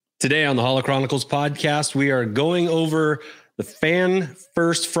Today on the Holo Chronicles podcast, we are going over the Fan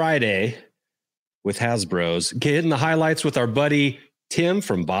First Friday with Hasbro's, getting the highlights with our buddy Tim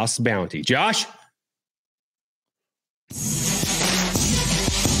from Boss Bounty. Josh?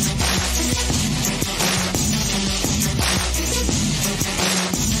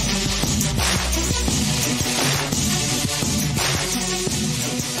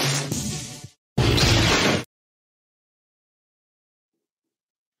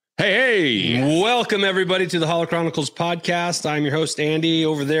 Hey, welcome everybody to the Holo Chronicles podcast. I'm your host, Andy.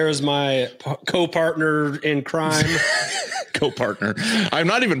 Over there is my co-partner in crime. Co-partner. I'm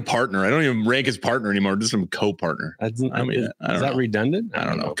not even partner. I don't even rank as partner anymore. Just some co-partner. Is that redundant? I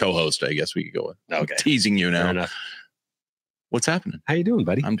don't know. Co-host, I guess we could go with. Okay. I'm teasing you now. Fair enough. What's happening? How you doing,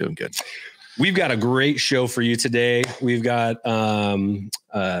 buddy? I'm doing good. We've got a great show for you today. We've got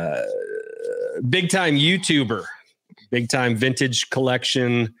big time YouTuber, big time vintage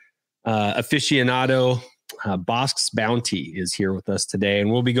collection aficionado, Boss Bounty is here with us today,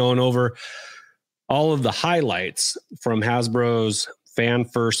 and we'll be going over all of the highlights from Hasbro's Fan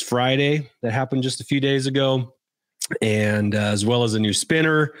First Friday that happened just a few days ago, and as well as a new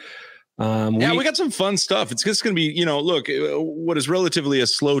spinner. We got some fun stuff. It's just going to be, look, what is relatively a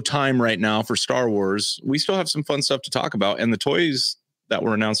slow time right now for Star Wars. We still have some fun stuff to talk about, and the toys that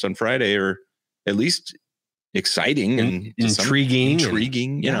were announced on Friday are at least exciting and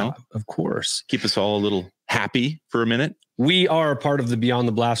intriguing, of course. Keep us all a little happy for a minute. We are a part of the Beyond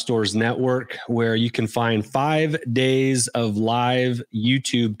the Blast Doors network, where you can find 5 days of live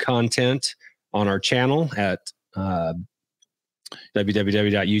YouTube content on our channel at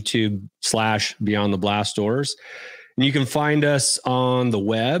www.youtube.com/Beyond the Blast Doors. And you can find us on the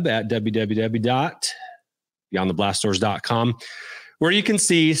web at www.beyondtheblastdoors.com, where you can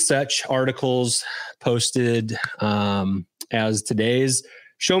see such articles posted as today's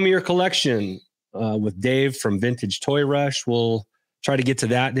Show Me Your Collection with Dave from Vintage Toy Rush. We'll try to get to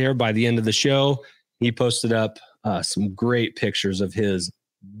that there by the end of the show. He posted up some great pictures of his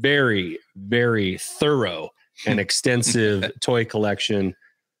very, very thorough and extensive toy collection.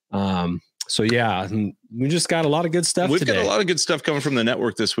 So yeah, we just got a lot of good stuff today. We've got a lot of good stuff coming from the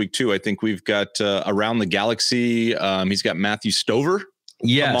network this week too. I think we've got Around the Galaxy. He's got Matthew Stover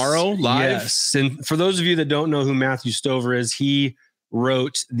tomorrow live. Yes. And for those of you that don't know who Matthew Stover is, he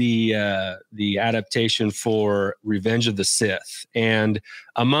wrote the adaptation for Revenge of the Sith. And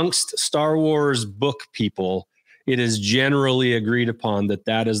amongst Star Wars book people, it is generally agreed upon that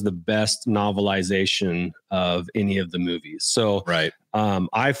that is the best novelization of any of the movies. So right.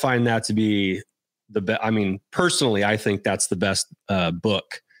 I find that to be the best. I mean, personally, I think that's the best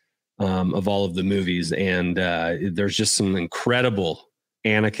book of all of the movies. And there's just some incredible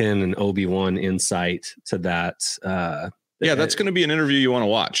Anakin and Obi-Wan insight to that. Yeah, that's going to be an interview you want to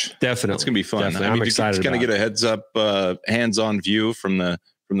watch. Definitely. It's going to be fun. Definitely. I'm excited. It's going to get a heads up, hands-on view from the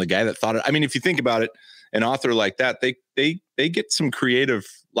guy that thought it. I mean, if you think about it, an author like that, they get some creative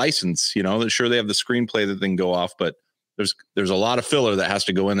license, sure they have the screenplay that they can go off, but there's a lot of filler that has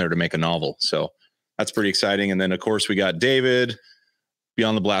to go in there to make a novel. So that's pretty exciting. And then of course we got David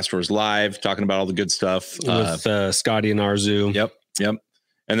Beyond the Blast Doors live talking about all the good stuff with Scotty and Arzu. Yep.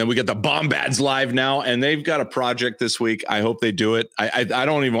 And then we got the Bombads live now, and they've got a project this week. I hope they do it. I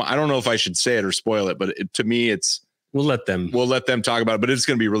don't know if I should say it or spoil it, but to me, we'll let them talk about it, but it's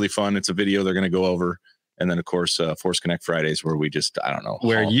going to be really fun. It's a video they're going to go over. And then, of course, Force Connect Fridays, where we just, I don't know,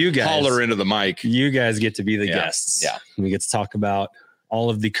 you guys holler into the mic. You guys get to be the guests. Yeah. We get to talk about all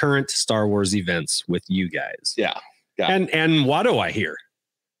of the current Star Wars events with you guys. Yeah. And what do I hear?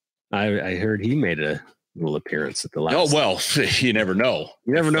 I heard he made a little appearance at the last. Oh, well, you never know.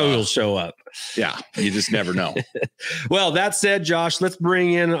 You never know who'll show up. Yeah. You just never know. Well, that said, Josh, let's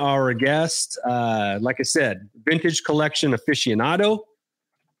bring in our guest. Like I said, vintage collection aficionado.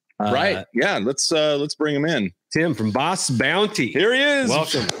 Right. Yeah. Let's bring him in. Tim from Boss Bounty. Here he is.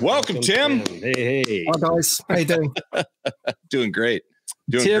 Welcome, Tim. Hey. Hi, guys. How you doing? Doing great.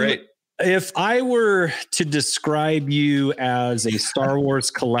 Tim, great. If I were to describe you as a Star Wars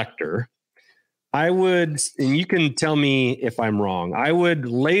collector, I would, and you can tell me if I'm wrong, I would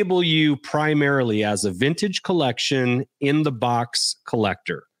label you primarily as a vintage collection in the box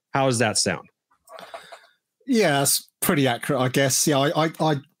collector. How does that sound? Yeah, that's pretty accurate, I guess. Yeah,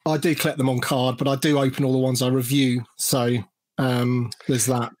 I do collect them on card, but I do open all the ones I review. So there's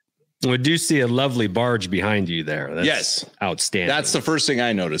that. We do see a lovely barge behind you there. That's outstanding. That's the first thing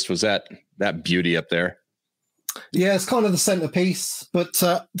I noticed was that beauty up there. Yeah, it's kind of the centerpiece. But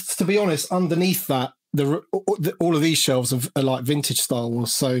to be honest, underneath that, all of these shelves are like vintage Star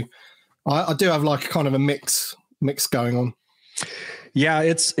Wars. So I do have like kind of a mix going on. Yeah,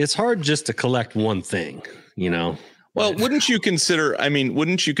 it's hard just to collect one thing, you know. Well, wouldn't you consider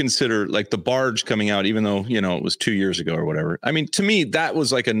like the Barge coming out, even though, you know, it was 2 years ago or whatever? I mean, to me, that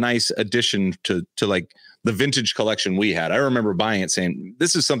was like a nice addition to like the vintage collection we had. I remember buying it saying,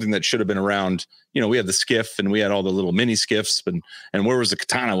 this is something that should have been around. You know, we had the skiff and we had all the little mini skiffs, and where was the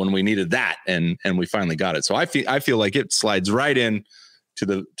katana when we needed that? And we finally got it. So I feel like it slides right in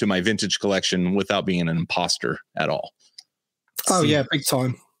to my vintage collection without being an imposter at all. Oh yeah, big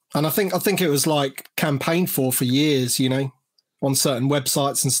time. And I think it was like campaigned for years, you know, on certain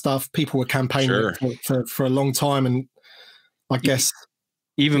websites and stuff. People were campaigning for a long time, and I guess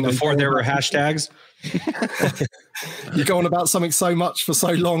even before there were hashtags. You go on about something so much for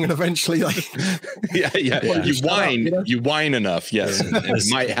so long, and eventually, like, you whine enough. Yes,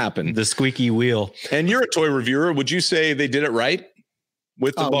 it might happen. The squeaky wheel. And you're a toy reviewer. Would you say they did it right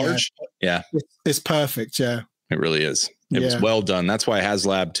with the Barge? Yeah, it's perfect. Yeah, it really is. It was well done. That's why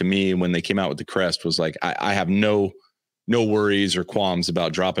HasLab, to me, when they came out with the crest, was like, I have no worries or qualms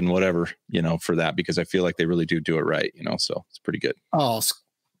about dropping whatever, you know, for that, because I feel like they really do it right, you know, so it's pretty good. Oh,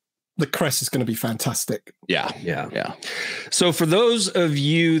 the crest is going to be fantastic. Yeah. So for those of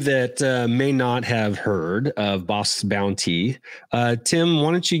you that may not have heard of Boss Bounty, Tim,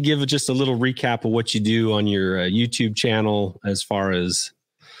 why don't you give just a little recap of what you do on your YouTube channel as far as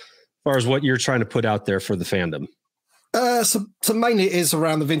what you're trying to put out there for the fandom? So mainly it is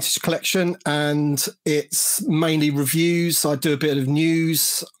around the vintage collection, and it's mainly reviews. I do a bit of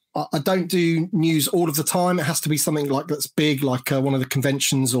news. I don't do news all of the time. It has to be something like that's big, like one of the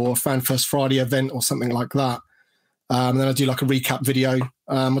conventions or Fan First Friday event or something like that. And then I do like a recap video.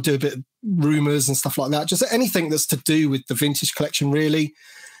 I do a bit of rumors and stuff like that. Just anything that's to do with the vintage collection, really.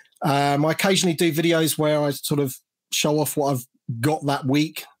 I occasionally do videos where I sort of show off what I've got that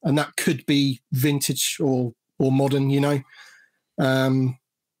week, and that could be vintage or modern, you know. But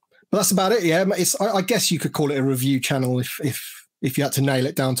that's about it. Yeah, I guess you could call it a review channel if you had to nail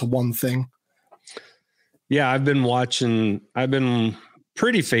it down to one thing. Yeah, I've been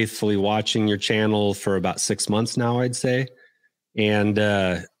pretty faithfully watching your channel for about 6 months now, I'd say. And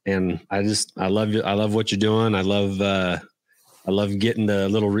I love what you're doing. I love getting the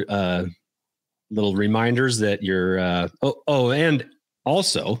little reminders that you're and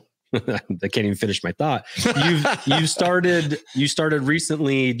also I can't even finish my thought. You started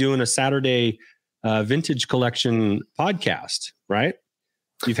recently doing a Saturday vintage collection podcast, right?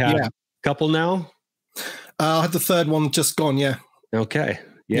 You've had a couple now. I had the third one just gone. Yeah. Okay.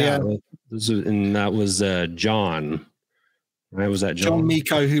 Yeah. And that was John. Right? Was that John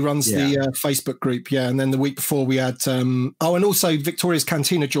Miko, who runs the Facebook group? Yeah. And then the week before we had and also Victoria's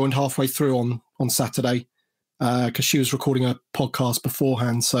Cantina joined halfway through on Saturday. Because she was recording a podcast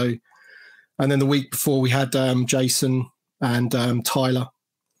beforehand. So, and then the week before we had Jason and Tyler.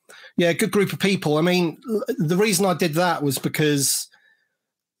 Yeah, good group of people. I mean, the reason I did that was because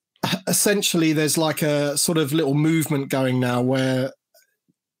essentially there's like a sort of little movement going now where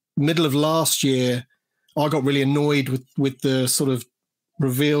middle of last year, I got really annoyed with the sort of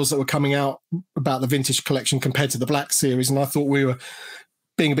reveals that were coming out about the vintage collection compared to the Black Series. And I thought we were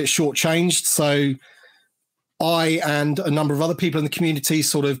being a bit shortchanged. So I and a number of other people in the community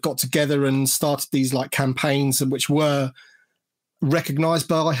sort of got together and started these like campaigns, which were recognized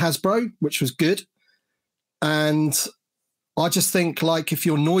by Hasbro, which was good. And I just think, like, if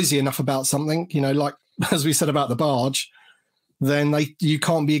you're noisy enough about something, you know, like as we said about the Barge, then you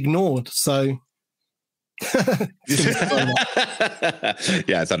can't be ignored. So yeah,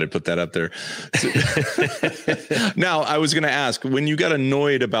 I thought I'd put that up there. Now, I was going to ask, when you got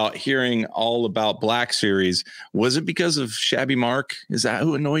annoyed about hearing all about Black Series, was it because of Shabby Mark? Is that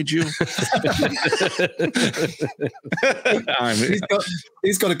who annoyed you?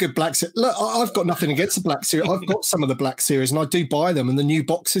 He's got a good Black Series. Look, I've got nothing against the Black Series. I've got some of the Black Series, and I do buy them. And the new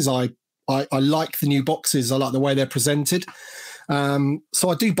boxes, I like the new boxes. I like the way they're presented. So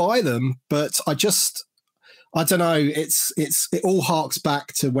I do buy them, but I don't know. It all harks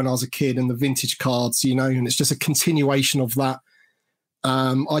back to when I was a kid and the vintage cards, you know, and it's just a continuation of that.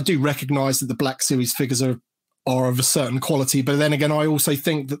 I do recognise that the Black Series figures are of a certain quality, but then again, I also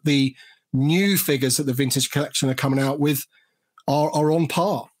think that the new figures that the vintage collection are coming out with are on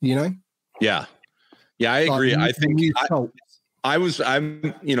par, you know. Yeah, I agree. I think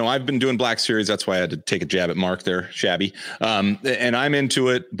I've been doing Black Series. That's why I had to take a jab at Mark there, Shabby. And I'm into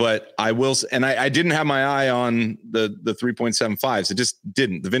it, but I didn't have my eye on the 3.75s. It just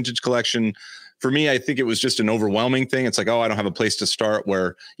didn't. The vintage collection, for me, I think it was just an overwhelming thing. It's like, oh, I don't have a place to start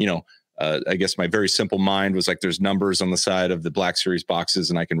where, you know, I guess my very simple mind was like, there's numbers on the side of the Black Series boxes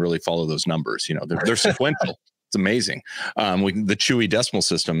and I can really follow those numbers. You know, they're sequential. It's amazing. The Chewy decimal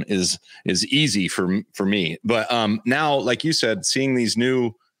system is easy for me. But now, like you said, seeing these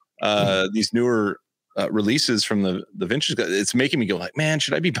newer releases from the vintage, it's making me go like, man,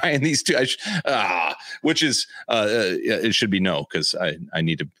 should I be buying these two? Which is it should be no, because I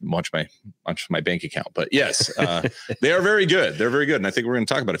need to watch my bank account. But yes, they are very good. They're very good, and I think we're going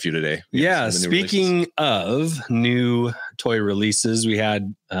to talk about a few today. Yeah. Speaking of new toy releases, we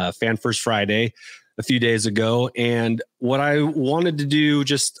had Fan First Friday a few days ago, and what I wanted to do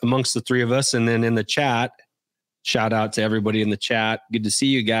just amongst the three of us, and then in the chat, shout out to everybody in the chat. Good to see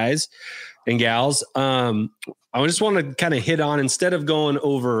you guys and gals. I just want to kind of hit on, instead of going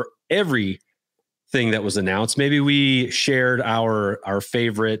over everything that was announced, maybe we shared our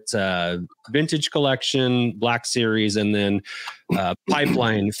favorite vintage collection, Black Series, and then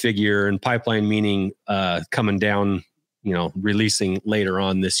pipeline figure, and pipeline meaning coming down, releasing later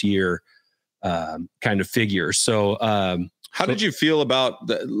on this year kind of figure. So how did you feel about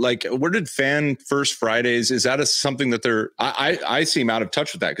where did Fan First Fridays, is that something that I seem out of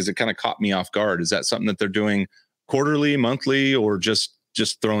touch with that, because it kind of caught me off guard. Is that something that they're doing quarterly, monthly, or just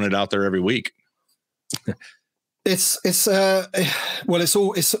throwing it out there every week? It's all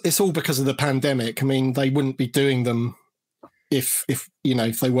because of the pandemic. I mean, they wouldn't be doing them if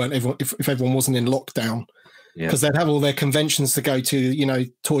everyone wasn't in lockdown, because they'd have all their conventions to go to.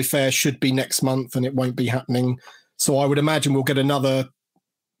 Toy Fair should be next month, and it won't be happening. So I would imagine we'll get another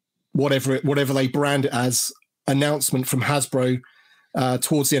whatever they brand it as announcement from Hasbro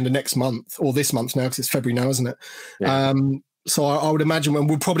towards the end of next month, or this month now, because it's February now, isn't it? Yeah. So I would imagine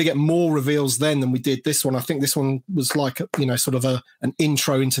we'll probably get more reveals then than we did this one. I think this one was like sort of an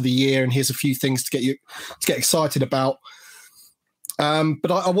intro into the year, and here's a few things to get excited about.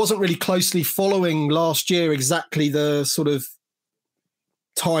 But I wasn't really closely following last year exactly the sort of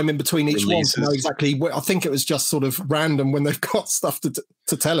time in between each releases. One to know exactly. I think it was just sort of random when they've got stuff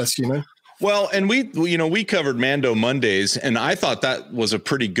to tell us. Well, and we covered Mando Mondays, and I thought that was a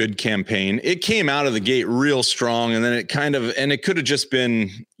pretty good campaign. It came out of the gate real strong, and then it could have just been,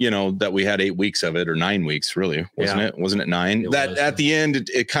 that we had 8 weeks of it, or 9 weeks, really, wasn't it? Wasn't it 9? At the end,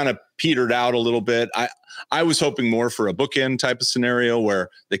 it kind of petered out a little bit. I was hoping more for a bookend type of scenario where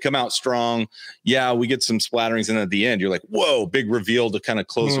they come out strong. Yeah, we get some splatterings, and at the end, you're like, whoa, big reveal to kind of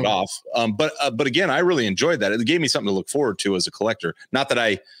close it off. But again, I really enjoyed that. It gave me something to look forward to as a collector. Not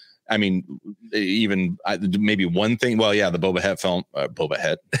that maybe one thing. Well, yeah, the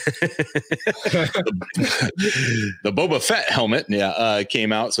Boba Fett helmet,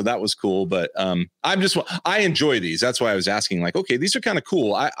 came out, so that was cool. But I enjoy these. That's why I was asking. Like, okay, these are kind of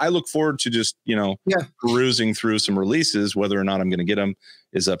cool. I look forward to just perusing through some releases. Whether or not I'm going to get them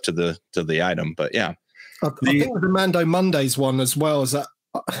is up to the item. But yeah, I think the Mando Mondays one as well is that.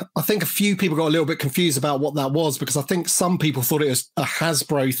 I think a few people got a little bit confused about what that was, because I think some people thought it was a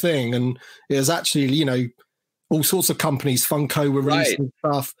Hasbro thing, and it was actually, all sorts of companies, Funko were releasing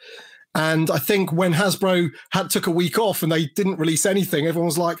stuff. And I think when Hasbro took a week off and they didn't release anything, everyone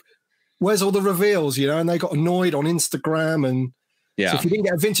was like, where's all the reveals, and they got annoyed on Instagram. And so if you didn't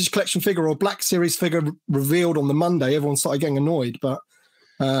get a vintage collection figure or a Black Series figure revealed on the Monday, everyone started getting annoyed. But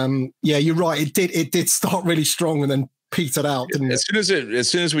you're right. It did start really strong and then petered out, didn't it? As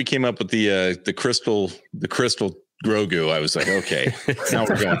soon as we came up with the crystal Grogu, I was like, okay, now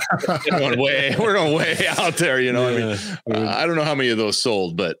we're going way out there. I don't know how many of those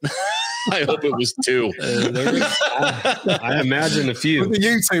sold, but I hope it was 2. I imagine a few. Was it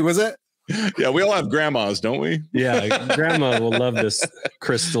you 2? Was it? Yeah, we all have grandmas, don't we? Yeah, grandma will love this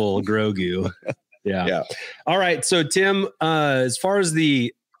crystal Grogu. Yeah. All right, so Tim, as far as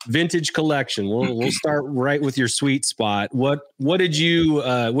the vintage collection, we'll start right with your sweet spot. What did you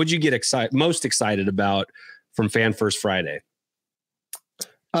get most excited about from Fan First Friday?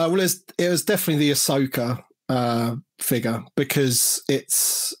 Well, it was definitely the Ahsoka figure, because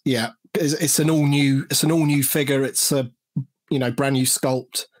it's an all new figure. It's a brand new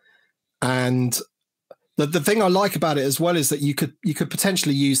sculpt, and the thing I like about it as well is that you could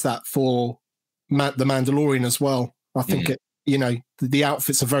potentially use that for the Mandalorian as well. I think the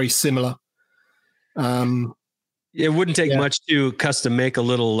outfits are very similar. It wouldn't take much to custom make a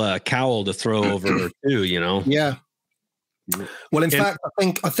little cowl to throw over too, Yeah. Well, in fact,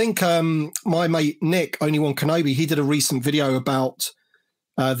 I think my mate Nick, Only One Kenobi, he did a recent video about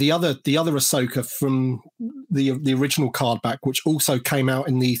the other Ahsoka from the original card back, which also came out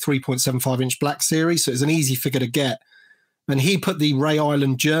in the 3.75 inch Black Series. So it's an easy figure to get, and he put the Ray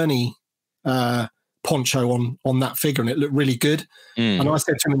Island Journey poncho on that figure, and it looked really good. And I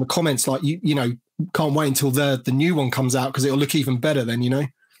said to him in the comments, like, you can't wait until the new one comes out, because it'll look even better then,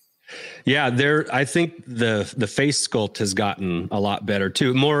 Yeah, I think the face sculpt has gotten a lot better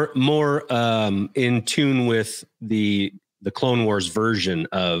too. More in tune with the Clone Wars version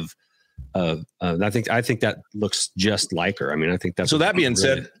of I think that looks just like her. I mean, I think that's so. That being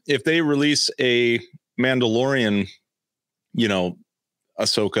said, if they release a Mandalorian,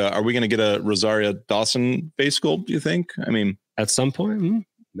 Ahsoka, are we going to get a Rosario Dawson face sculpt? Do you think? I mean, at some point,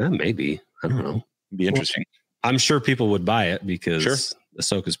 maybe. I don't know. It'd be interesting. I'm sure people would buy it because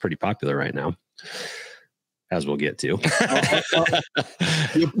Ahsoka's pretty popular right now, as we'll get to.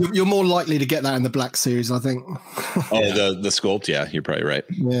 You're more likely to get that in the Black Series, I think. The sculpt. Yeah, you're probably right.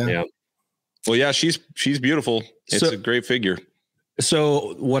 Yeah. Well, yeah, she's beautiful. It's a great figure.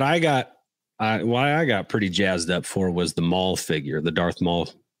 So what I got pretty jazzed up for was the Maul figure, the Darth Maul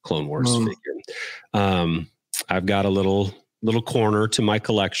Clone Wars figure. I've got a little corner to my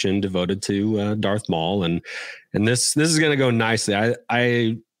collection devoted to Darth Maul, and this is going to go nicely.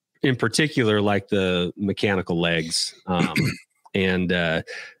 I in particular like the mechanical legs, and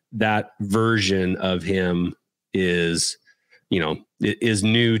that version of him is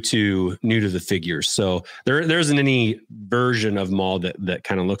new to the figures. So there isn't any version of Maul that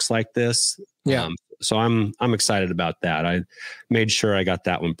kind of looks like this. Yeah. So I'm excited about that. I made sure I got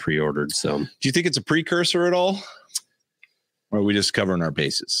that one pre-ordered. So do you think it's a precursor at all? Or are we just covering our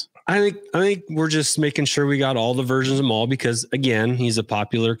bases? I think we're just making sure we got all the versions of Maul because again, he's a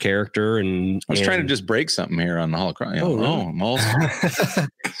popular character. And I was trying to just break something here on the Holocron. Maul.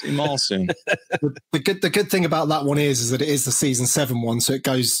 See Maul soon. The good thing about that one is that it is the season 7 one, so it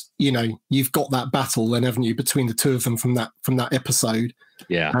goes. You've got that battle, then, haven't you, between the two of them from that episode?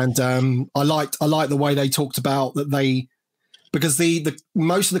 Yeah. And I liked the way they talked about that because the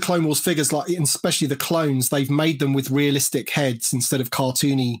most of the Clone Wars figures, like especially the clones, they've made them with realistic heads instead of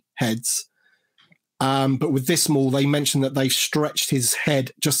cartoony heads. But with this Maul, they mentioned that they've stretched his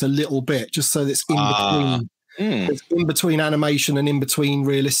head just a little bit, just so that it's in between. It's in between animation and in between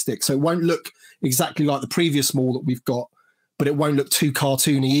realistic. So it won't look exactly like the previous Maul that we've got, but it won't look too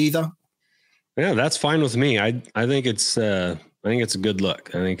cartoony either. Yeah, that's fine with me. I think it's a good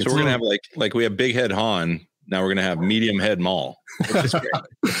look. I think so. We're gonna have like we have big head Han. Now we're gonna have medium head Maul.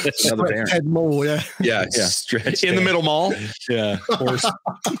 Head Maul, yeah. Stretch in the middle Maul. Yeah,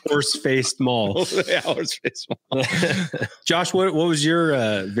 horse-faced Maul. Horse-faced Maul. Josh, what was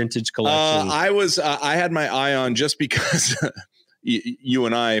your vintage collection? I had my eye on just because you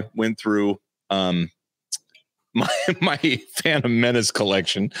and I went through my Phantom Menace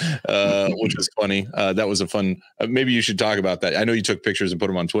collection, which was funny. That was a fun. Maybe you should talk about that. I know you took pictures and put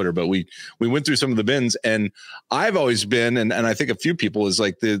them on Twitter, but we went through some of the bins, and I've always been, and I think a few people is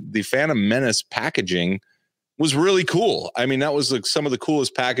like the Phantom Menace packaging was really cool. I mean, that was like some of the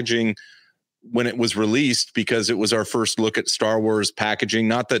coolest packaging when it was released because it was our first look at Star Wars packaging.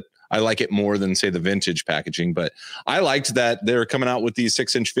 Not that I like it more than say the vintage packaging, but I liked that they're coming out with these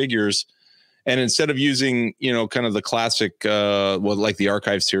 6-inch figures. And instead of using, kind of the classic, like the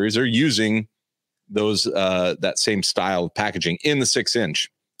Archive series, they're using those that same style of packaging in the 6-inch.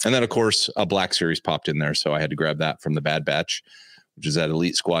 And then, of course, a Black Series popped in there. So I had to grab that from the Bad Batch, which is that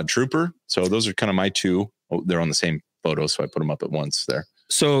Elite Squad Trooper. So those are kind of my two. Oh, they're on the same photo. So I put them up at once there.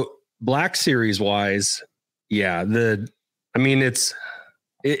 So Black Series wise, yeah,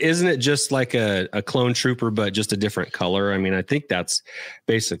 isn't it just like a clone trooper, but just a different color? I mean, I think that's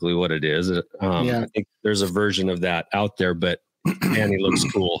basically what it is. I think there's a version of that out there, but man, he looks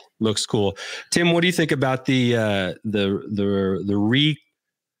cool. Looks cool. Tim, what do you think about the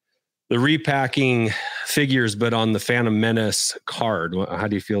repacking figures, but on the Phantom Menace card? How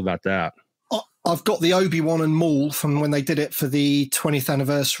do you feel about that? I've got the Obi-Wan and Maul from when they did it for the 20th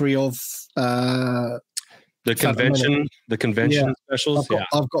anniversary of the convention specials.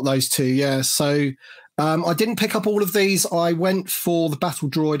 I've got those two. Yeah. So I didn't pick up all of these. I went for the Battle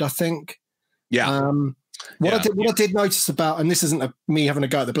Droid, I think. Yeah. What I did notice about, and this isn't me having a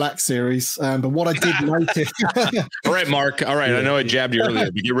go at the Black Series, but what I did notice. All right, Mark. All right. Yeah. I know I jabbed you earlier,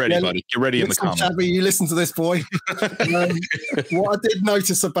 but get ready, buddy. Get ready in the comments. Shabby, you listen to this, boy. What I did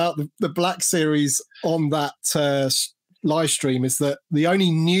notice about the Black Series on that live stream is that the only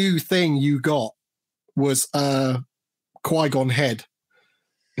new thing you got was Qui-Gon head.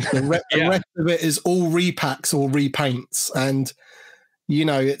 The rest of it is all repacks or repaints, and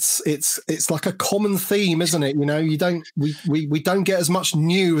it's like a common theme, isn't it? We don't get as much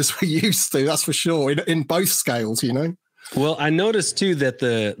new as we used to. That's for sure in both scales. Well, I noticed too that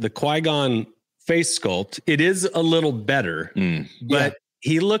the Qui-Gon face sculpt, it is a little better, but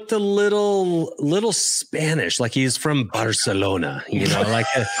he looked a little Spanish, like he's from Barcelona.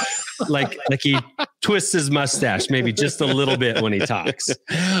 like he twists his mustache maybe just a little bit when he talks.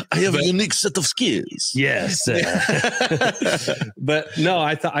 I have a unique set of skills. Yes, but no,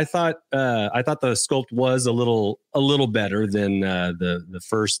 I thought the sculpt was a little better than the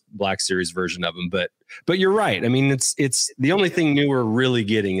first Black Series version of him. But you're right. I mean, it's the only thing new we're really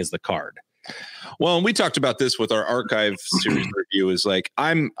getting is the card. Well, and we talked about this with our archive series review. Is like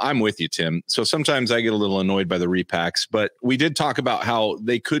I'm with you, Tim. So sometimes I get a little annoyed by the repacks, but we did talk about how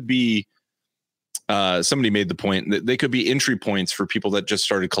they could be. Somebody made the point that they could be entry points for people that just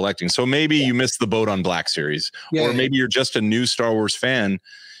started collecting. So maybe you missed the boat on Black Series, or maybe you're just a new Star Wars fan.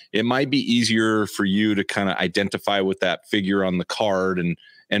 It might be easier for you to kind of identify with that figure on the card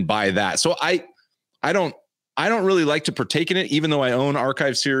and buy that. So I don't really like to partake in it, even though I own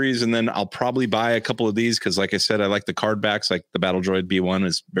Archive Series, and then I'll probably buy a couple of these because, like I said, I like the card backs. Like the Battle Droid B1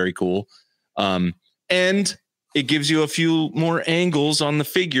 is very cool, and it gives you a few more angles on the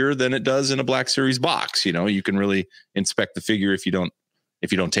figure than it does in a Black Series box. You know, you can really inspect the figure if you don't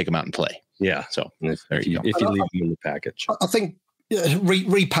take them out and play. Yeah. So there you go. If you leave them in the package, I think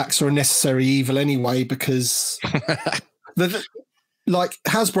repacks are a necessary evil anyway because like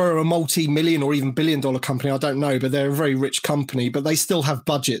Hasbro are a multi-million or even billion-dollar company. I don't know, but they're a very rich company. But they still have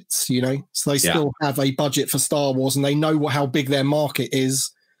budgets, you know. So they still have a budget for Star Wars, and they know how big their market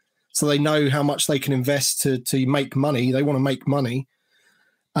is. So they know how much they can invest to make money. They want to make money.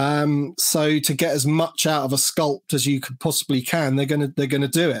 So to get as much out of a sculpt as you could possibly can, they're gonna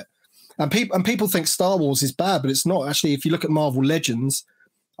do it. And people think Star Wars is bad, but it's not. Actually, if you look at Marvel Legends,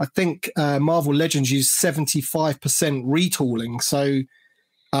 I think Marvel Legends use 75% retooling. So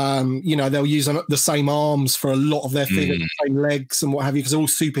you know, they'll use the same arms for a lot of their figures, the same legs and what have you, because they're all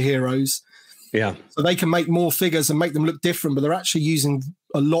superheroes. Yeah. So they can make more figures and make them look different, but they're actually using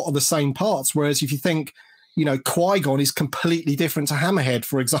a lot of the same parts. Whereas if you think, you know, Qui-Gon is completely different to Hammerhead,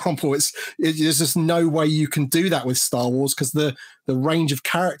 for example, there's just no way you can do that with Star Wars because the range of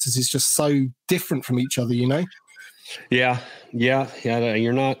characters is just so different from each other, you know? Yeah.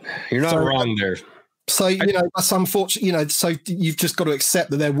 You're not wrong there. So, you know, that's unfortunate, you know, so you've just got to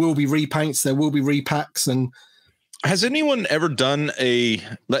accept that there will be repaints, there will be repacks. And has anyone ever done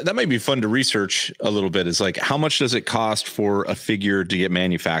that might be fun to research a little bit, is like, how much does it cost for a figure to get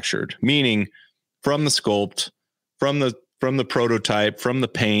manufactured? Meaning from the sculpt, from the prototype, from the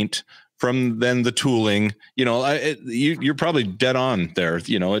paint, from then the tooling, you know, you're probably dead on there.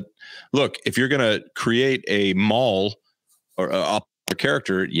 You know, look, if you're going to create a Maul or a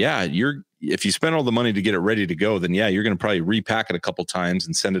character, if you spend all the money to get it ready to go, then you're going to probably repack it a couple times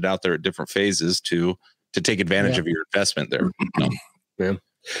and send it out there at different phases to take advantage of your investment there. Yeah.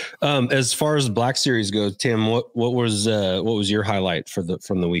 As far as Black Series goes, Tim, what was your highlight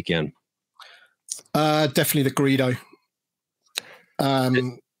from the weekend? Definitely the Greedo.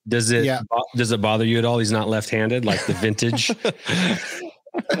 Does it bother you at all? He's not left-handed like the vintage.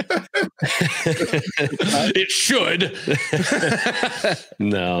 It should.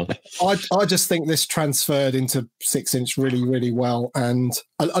 No, I just think this transferred into 6-inch really, really well. And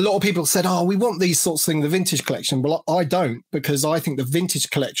a lot of people said, "Oh, we want these sorts of things, the vintage collection." Well, I don't, because I think the vintage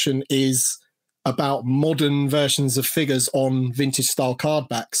collection is about modern versions of figures on vintage style card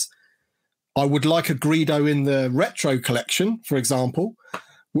backs. I would like a Greedo in the retro collection, for example,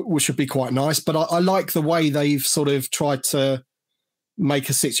 which would be quite nice. But I like the way they've sort of tried to make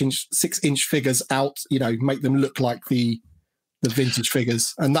a 6-inch figures out, you know, make them look like the vintage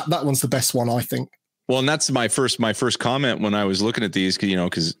figures. And that one's the best one, I think. Well, and that's my first comment when I was looking at these, you know,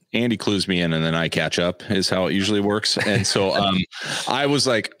 because Andy clues me in and then I catch up is how it usually works. And so I was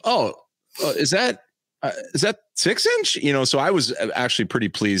like, oh, is that 6-inch? You know, so I was actually pretty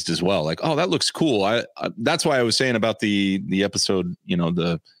pleased as well. Like, oh, that looks cool. That's why I was saying about the episode, you know,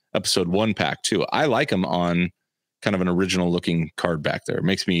 the episode 1 pack too. I like them on kind of an original looking card back there. It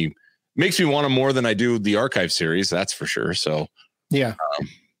makes me want them more than I do the Archive Series. That's for sure. So yeah,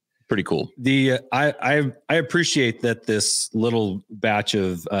 pretty cool. I appreciate that this little batch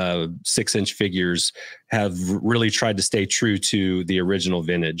of 6-inch figures have really tried to stay true to the original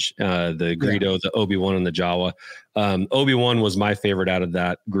vintage. The Greedo, the Obi-Wan, and the Jawa. Obi-Wan was my favorite out of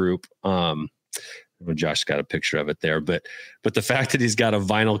that group. Josh got a picture of it there, but the fact that he's got a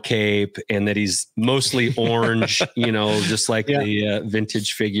vinyl cape and that he's mostly orange, you know, just like the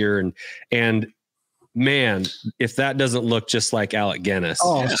vintage figure, and man, if that doesn't look just like Alec Guinness,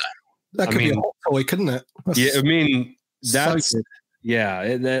 that could be a hot toy, couldn't it?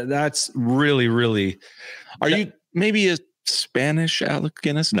 That's really, really. Are you maybe a Spanish Alec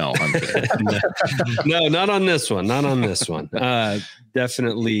Guinness? No, I'm no, not on this one. Not on this one.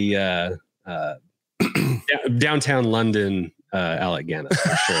 Definitely. Downtown London Alec Guinness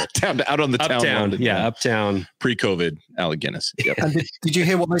for sure. Out on the town. Uptown. Pre-COVID Alec Guinness. Yep. And did you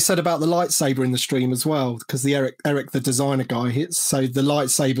hear what they said about the lightsaber in the stream as well? Because the Eric, the designer guy, so the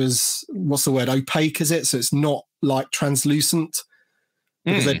lightsaber's, what's the word? Opaque, is it? So it's not like translucent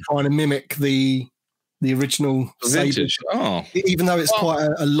because they're trying to mimic the original vintage. Saber. Even though it's quite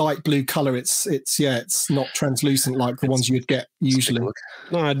a light blue color, it's not translucent like the ones you'd get usually.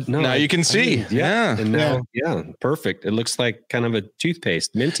 No, now you can see. Yeah. And now, perfect. It looks like kind of a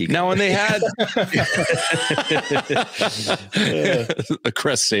toothpaste, minty. Now, when they had a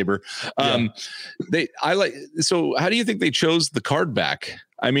crest saber, so how do you think they chose the card back?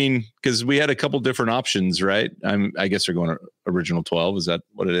 I mean, because we had a couple different options, right? I guess they're going original 12. Is that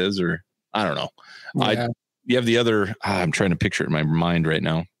what it is? Or I don't know. Yeah. You have the other, I'm trying to picture it in my mind right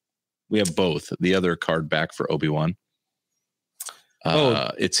now. We have both. The other card back for Obi-Wan.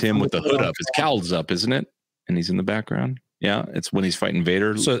 It's him with the hood up. His cowl's up, isn't it? And he's in the background. Yeah, it's when he's fighting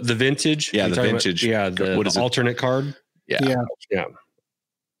Vader. So the vintage? Yeah, the vintage. What is the alternate card? Yeah.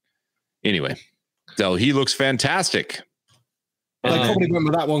 Anyway, so he looks fantastic. They probably went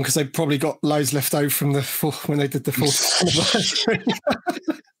with that one because they probably got loads left over from when they did the 4th anniversary.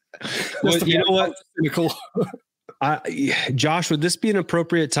 Well, you know what? Cool. Josh, would this be an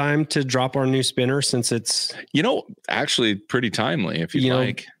appropriate time to drop our new spinner since it's, actually pretty timely if you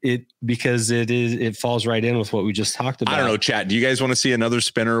like it, because it falls right in with what we just talked about. I don't know, chat. Do you guys want to see another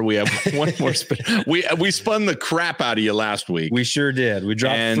spinner? We have one more spinner. We spun the crap out of you last week. We sure did. We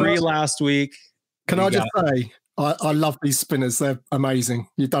dropped 3 last week. Can I just say, I love these spinners. They're amazing.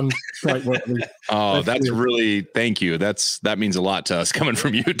 You've done great work. Thank you. That means a lot to us coming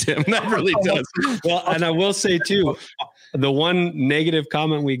from you, Tim. That really does. Well, and I will say too, the one negative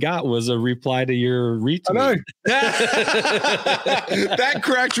comment we got was a reply to your retweet. I know. That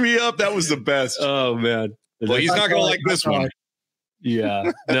cracked me up. That was the best. Oh man. Well, he's not going to like this one.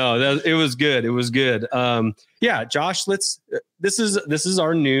 Yeah, no, it was good. It was good. Josh, this is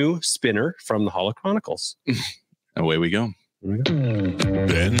our new spinner from the Holo Chronicles. Away we go.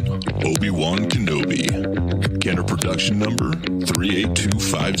 Ben Obi-Wan Kenobi. Kenner production number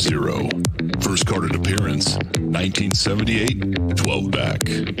 38250. First carded appearance 1978, 12 back.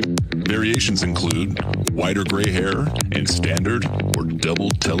 Variations include wider gray hair and standard or double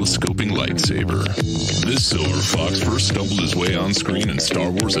telescoping lightsaber. This silver fox first stumbled his way on screen in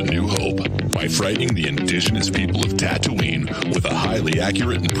Star Wars A New Hope by frightening the indigenous people of Tatooine with a highly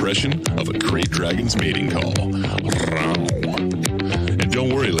accurate impression of a Krayt dragon's mating call. And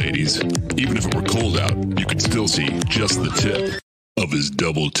don't worry, ladies, even if it were cold out, you could still see just the tip of his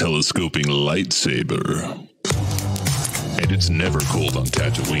double telescoping lightsaber. And it's never cold on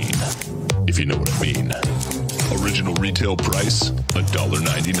Tatooine, if you know what I mean. Original retail price,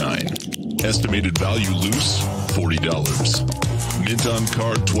 $1.99. Estimated value loose, $40. Mint on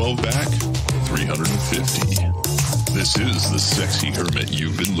card 12 back, $350. This is the sexy hermit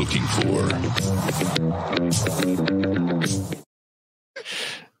you've been looking for.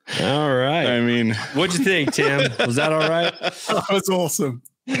 All right. I mean, what'd you think, Tim? Was that all right? That was awesome.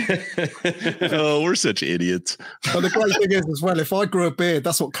 Oh, we're such idiots. But the great thing is, as well, if I grew a beard,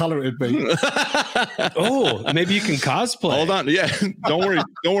 that's what color it'd be. Oh, maybe you can cosplay. Hold on. Yeah. Don't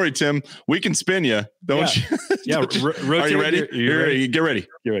worry, Tim. We can spin you. Don't you? Yeah. Rotate. Are you ready? Ready? Get ready.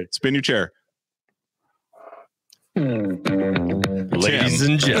 Get ready. Spin your chair. Ladies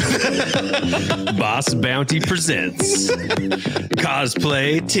and gentlemen, Boss Bounty presents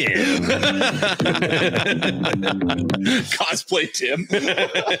Cosplay Tim. Cosplay Tim.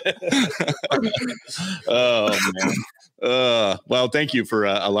 Oh man. Well, thank you for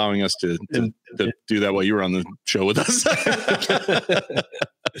allowing us to do that while you were on the show with us.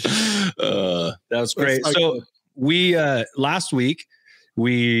 That was great. So we last week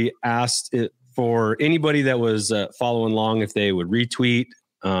we asked it for anybody that was following along if they would retweet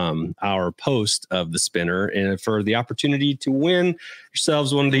our post of the spinner and for the opportunity to win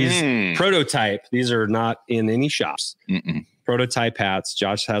yourselves one of these prototype. These are not in any shops. Prototype hats.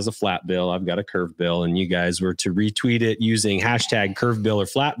 Josh has a flat bill. I've got a curved bill, and you guys were to retweet it using hashtag curved bill or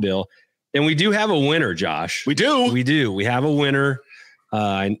flat bill. And we do have a winner, Josh. We do. We have a winner.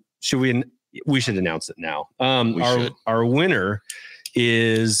 We should announce it now. Our winner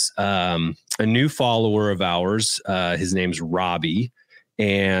is a new follower of ours. His name's Robbie,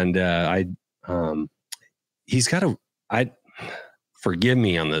 and he's got forgive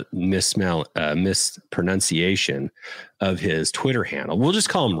me on the mispronunciation of his Twitter handle. We'll just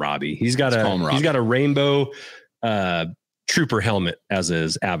call him Robbie. He's got a rainbow trooper helmet as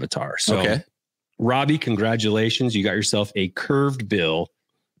his avatar. So, okay. Robbie, congratulations! You got yourself a curved bill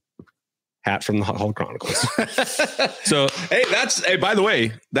hat from the Hull Chronicles. So, hey, by the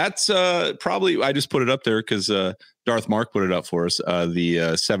way, that's probably, I just put it up there because Darth Mark put it up for us. The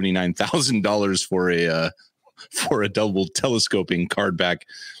 $79,000 for a double telescoping card back.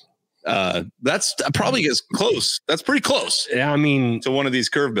 That's probably as close. That's pretty close. I mean, to one of these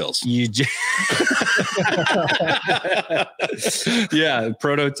curve bills.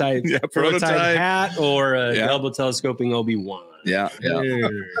 Prototype hat or a double telescoping Obi-Wan. Yeah.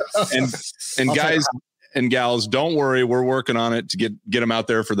 And guys and gals, don't worry, we're working on it to get them out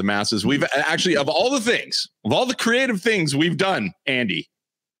there for the masses. We've actually, of all the creative things we've done, Andy,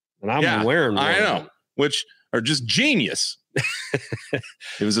 and I'm wearing one. I know, which are just genius.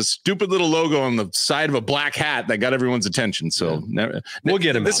 It was a stupid little logo on the side of a black hat that got everyone's attention. So we'll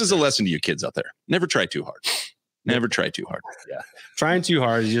get him. This is a lesson to you kids out there. Never try too hard. Never try too hard. Yeah. Trying too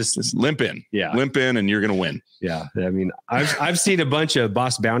hard is just limp in. Yeah. Limp in and you're going to win. Yeah. I mean, I've seen a bunch of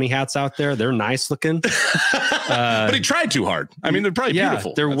Boss Bounty hats out there. They're nice looking. But he tried too hard. I mean, they're probably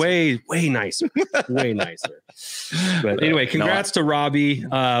beautiful. They're way nicer. Way nicer. But anyway, congrats to Robbie.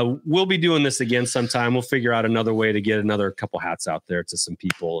 We'll be doing this again sometime. We'll figure out another way to get another couple hats out there to some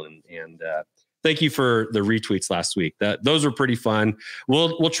people. And thank you for the retweets last week. Those were pretty fun.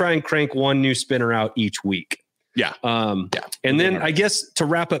 We'll try and crank one new spinner out each week. Yeah. And then I guess to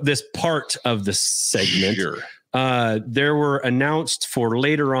wrap up this part of the segment, there were announced for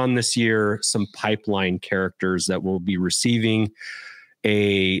later on this year some pipeline characters that will be receiving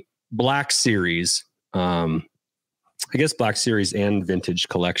a Black Series, I guess Black Series and Vintage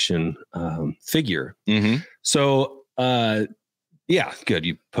Collection figure. Mm-hmm. So, yeah, good.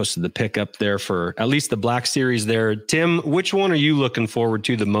 You posted the pick up there for at least the Black Series there. Tim, which one are you looking forward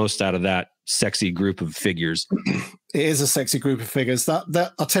to the most out of that sexy group of figures? It is a sexy group of figures.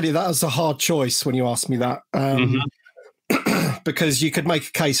 That I'll tell you, that was a hard choice when you asked me that, because you could make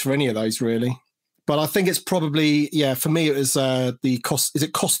a case for any of those really. But I think it's probably, for me, it was is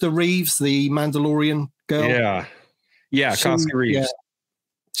it Costa Reeves, the Mandalorian girl? Yeah, Costa Reeves. Yeah,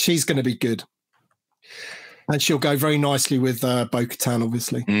 she's going to be good. And she'll go very nicely with Bo-Katan,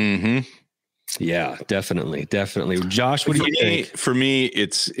 obviously. Mm-hmm. Yeah, definitely. Josh, what do you think? For me,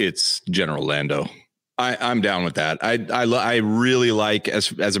 it's General Lando. I'm down with that. I really like,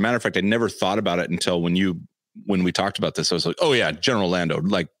 as a matter of fact, I never thought about it until when we talked about this. I was like, oh yeah, General Lando,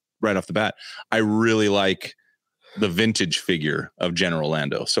 like right off the bat. I really like the vintage figure of General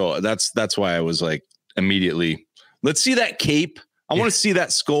Lando. So that's why I was like immediately, let's see that cape. I want to see that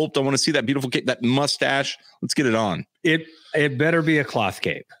sculpt. I want to see that beautiful cape, that mustache. Let's get it on. It better be a cloth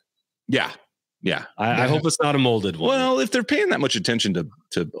cape. Yeah. I hope it's not a molded one. Well, if they're paying that much attention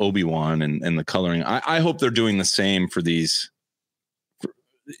to Obi-Wan and the coloring, I hope they're doing the same for these.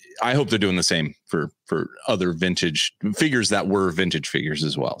 I hope they're doing the same for other vintage figures that were vintage figures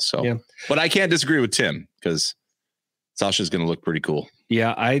as well. So, but I can't disagree with Tim because Sasha's going to look pretty cool.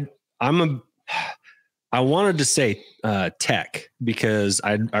 Yeah, I wanted to say Tech because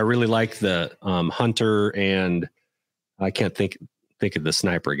I really like the Hunter, and I can't think of the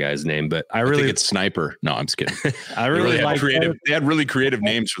sniper guy's name, but I think it's Sniper. No, I'm just kidding. I really like creative. They had really creative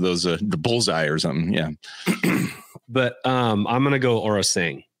names for those, the Bullseye or something. Yeah. But I'm gonna go Aura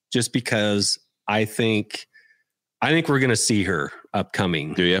Singh just because I think we're gonna see her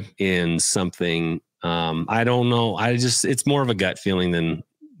upcoming. Do you? In something? I don't know. It's more of a gut feeling than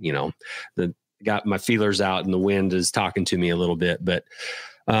got my feelers out and the wind is talking to me a little bit, but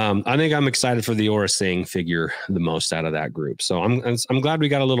I think I'm excited for the Aura Singh figure the most out of that group. So I'm glad we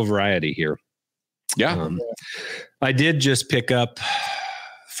got a little variety here. Yeah. I did just pick up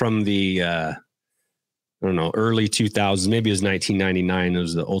from the, early 2000s, maybe it was 1999. It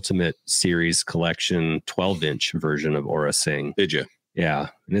was the Ultimate Series Collection 12-inch version of Aura Singh. Did you? Yeah.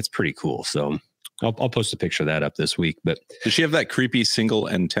 And it's pretty cool. So I'll post a picture of that up this week. But does she have that creepy single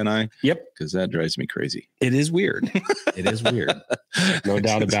antennae? Yep. Because that drives me crazy. It is weird. No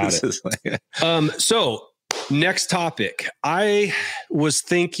doubt about it. So next topic. I was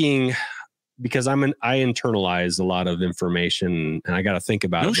thinking, because I internalize a lot of information and I got to think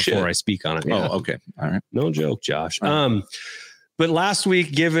about it before I speak on it. Yeah. Oh, okay. All right. No joke, Josh. But last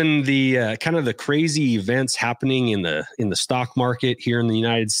week, given the kind of the crazy events happening in the stock market here in the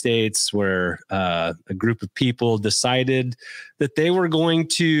United States, where a group of people decided that they were going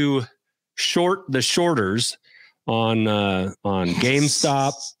to short the shorters on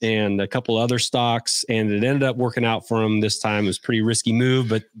GameStop and a couple other stocks, and it ended up working out for them this time. It was a pretty risky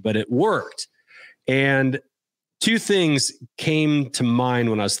move, but it worked. And two things came to mind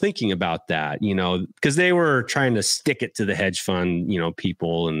when I was thinking about that, because they were trying to stick it to the hedge fund,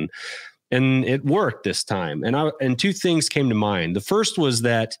 people, and it worked this time. And two things came to mind. The first was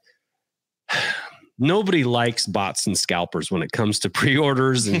that nobody likes bots and scalpers when it comes to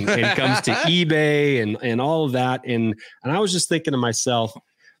pre-orders and it comes to eBay and all of that. And I was just thinking to myself,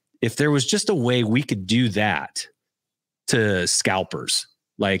 if there was just a way we could do that to scalpers,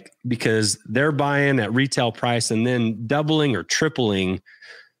 like, because they're buying at retail price and then doubling or tripling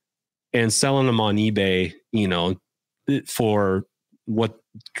and selling them on eBay, you know, for what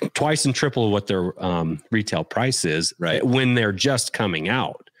twice and triple what their retail price is, right, when they're just coming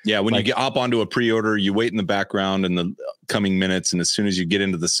out. Yeah, when you get up onto a pre-order, you wait in the background in the coming minutes, and as soon as you get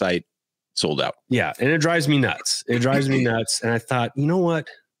into the site, sold out. Yeah, and it drives me nuts. It drives me nuts. And I thought, you know what?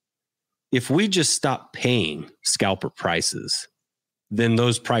 If we just stop paying scalper prices, then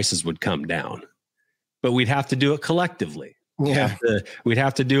those prices would come down. But we'd have to do it collectively. Yeah, we'd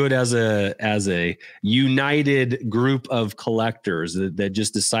have to do it as a united group of collectors that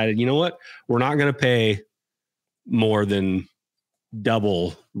just decided, you know what? We're not going to pay more than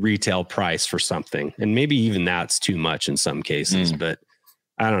double retail price for something. And maybe even that's too much in some cases, but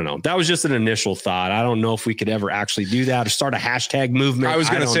I don't know. That was just an initial thought. I don't know if we could ever actually do that or start a hashtag movement. I was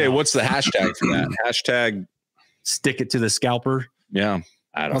going to say, what's the hashtag for that? Hashtag stick it to the scalper. Yeah.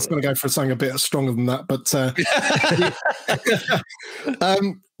 I was going to go for something a bit stronger than that, but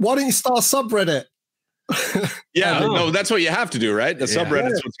why don't you start a subreddit? No, that's what you have to do, right? The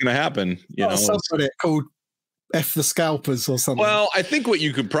subreddit's what's going to happen. You know, a subreddit called F the Scalpers or something. Well, I think what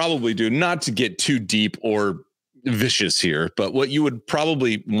you could probably do, not to get too deep or vicious here, but what you would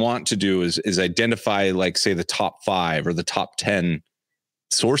probably want to do is identify, like, say, the top 5 or the top 10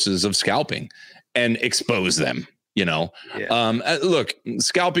 sources of scalping and expose them. You know, look,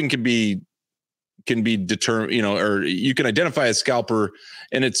 scalping can be determined, you know, or you can identify a scalper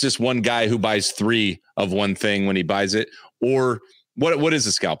and it's just one guy who buys 3 of one thing when he buys it. Or what is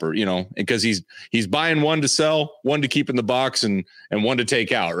a scalper, you know, because he's buying one to sell, one to keep in the box and one to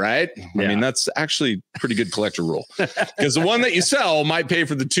take out. Right. Yeah. I mean, that's actually a pretty good collector rule, because the one that you sell might pay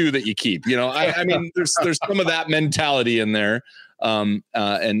for the 2 that you keep. You know, I mean, there's some of that mentality in there. And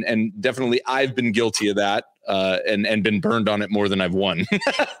definitely I've been guilty of that. And been burned on it more than I've won,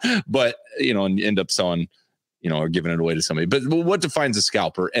 but, you know, and you end up selling, you know, or giving it away to somebody. But what defines a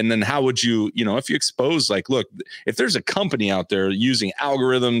scalper? And then how would you, you know, if you expose, like, look, if there's a company out there using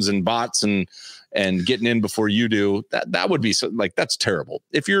algorithms and bots and getting in before you do, that would be like, that's terrible.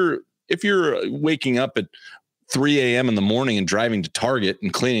 If you're waking up at 3 a.m. in the morning and driving to Target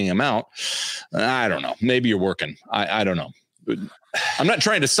and cleaning them out, I don't know. Maybe you're working. I don't know. I'm not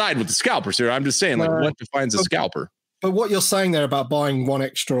trying to side with the scalpers here. I'm just saying, like, what defines a scalper? But what you're saying there about buying one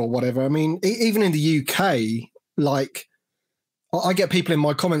extra or whatever, I mean, even in the UK, like, I get people in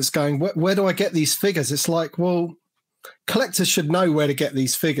my comments going, where do I get these figures? It's like, well, collectors should know where to get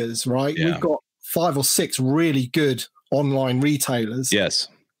these figures, right? Yeah. We've got 5 or 6 really good online retailers. Yes.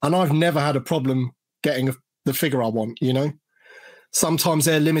 And I've never had a problem getting the figure I want, you know? Sometimes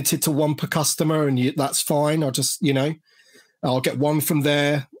they're limited to 1 per customer, and that's fine. I'll get 1 from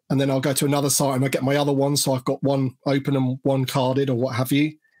there, and then I'll go to another site and I get my other one. So I've got 1 open and 1 carded or what have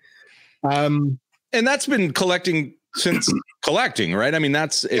you. And that's been collecting since collecting, right? I mean,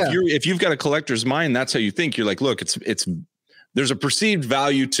 that's if you've got a collector's mind, that's how you think. You're like, look, it's there's a perceived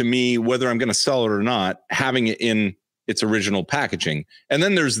value to me, whether I'm going to sell it or not, having it in its original packaging. And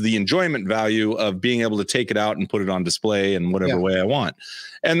then there's the enjoyment value of being able to take it out and put it on display in whatever way I want.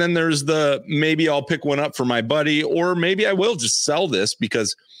 And then there's maybe I'll pick one up for my buddy, or maybe I will just sell this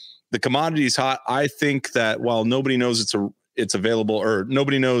because the commodity is hot. I think that while nobody knows it's available, or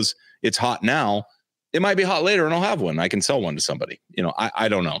nobody knows it's hot now, it might be hot later and I'll have one. I can sell one to somebody. You know, I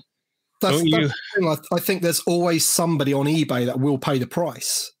don't know. That's the thing. I think there's always somebody on eBay that will pay the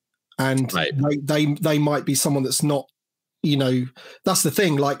price. And they might be someone that's not, you know, that's the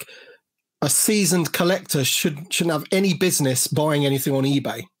thing. Like, a seasoned collector shouldn't have any business buying anything on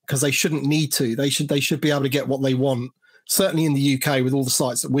eBay, because they shouldn't need to. They should be able to get what they want. Certainly in the UK, with all the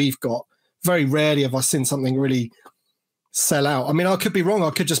sites that we've got, very rarely have I seen something really sell out. I mean, I could be wrong. I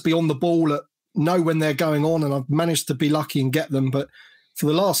could just be on the ball, know when they're going on, and I've managed to be lucky and get them. But for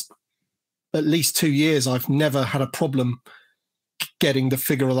the last at least 2 years, I've never had a problem getting the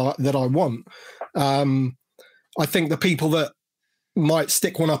figure that I want. I think the people that might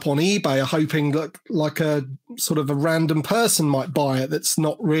stick one up on eBay are hoping that, like, a sort of a random person might buy it that's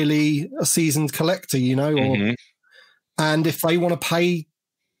not really a seasoned collector, you know, and if they want to pay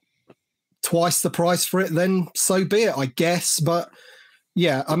twice the price for it, then so be it, I guess. But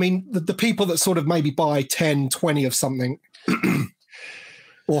yeah, I mean, the people that sort of maybe buy 10, 20 of something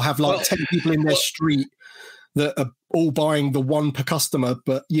or have 10 people in their street that are all buying the 1 per customer,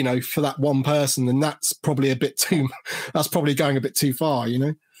 but, you know, for that one person, then that's probably going a bit too far, you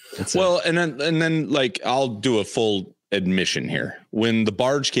know? Well, and then like, I'll do a full admission here. When the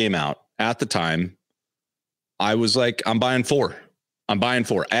barge came out at the time, I was like, I'm buying 4. I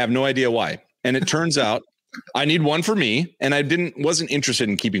have no idea why. And it turns out I need one for me. And I wasn't interested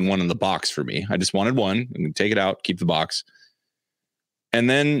in keeping one in the box for me. I just wanted one and take it out, keep the box. And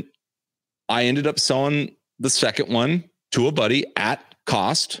then I ended up selling the second one to a buddy at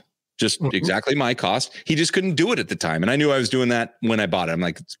cost, just exactly my cost. He just couldn't do it at the time. And I knew I was doing that when I bought it. I'm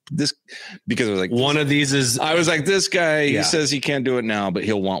like, this, because I was like, one of these is, I was like, this guy, he says he can't do it now, but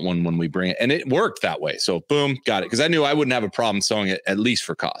he'll want one when we bring it. And it worked that way. So boom, got it. Cause I knew I wouldn't have a problem selling it at least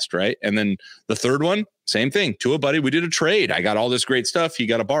for cost. Right. And then the third one, same thing, to a buddy. We did a trade. I got all this great stuff. He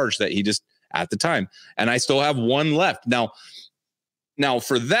got a barge that he just at the time. And I still have one left. Now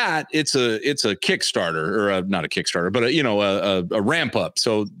for that, it's a Kickstarter, or not a Kickstarter, but a ramp up.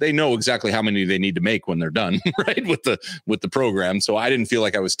 So they know exactly how many they need to make when they're done, right? With the program. So I didn't feel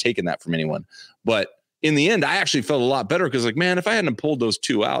like I was taking that from anyone. But in the end, I actually felt a lot better because, like, man, if I hadn't pulled those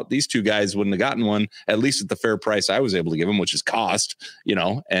 2 out, these 2 guys wouldn't have gotten one, at least at the fair price I was able to give them, which is cost,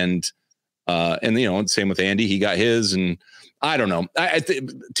 and same with Andy, he got his, and I don't know.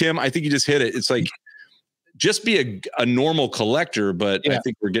 Tim, I think you just hit it. It's like, just be a normal collector, but I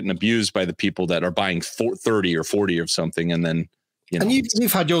think we're getting abused by the people that are buying 30 or 40 of something. And then, and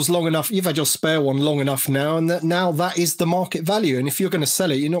you've had yours long enough. You've had your spare one long enough now. And that is the market value. And if you're going to sell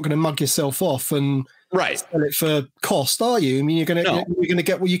it, you're not going to mug yourself off and sell it for cost, are you? I mean, you're going to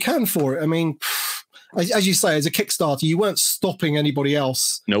get what you can for it. I mean, as you say, as a Kickstarter, you weren't stopping anybody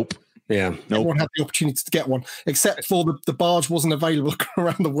else. Nope. Yeah, everyone had the opportunity to get one, except for the barge wasn't available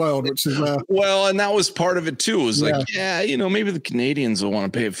around the world, which is well, and that was part of it too. It was like, maybe the Canadians will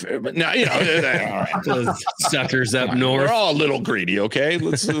want to pay for it, but no, those suckers up north, we're all a little greedy. Okay,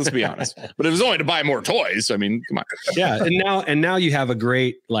 let's be honest. But it was only to buy more toys. I mean, come on. Yeah, and now you have a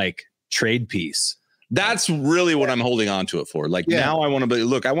great like trade piece. That's really what I'm holding on to it for. Like now I want to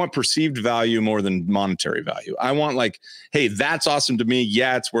look, I want perceived value more than monetary value. I want like, hey, that's awesome to me.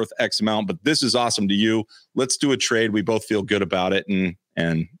 Yeah, it's worth X amount, but this is awesome to you. Let's do a trade. We both feel good about it.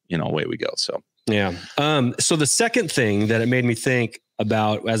 And away we go. So, yeah. So the second thing that it made me think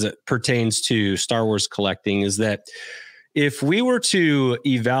about as it pertains to Star Wars collecting is that if we were to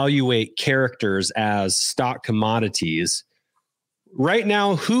evaluate characters as stock commodities right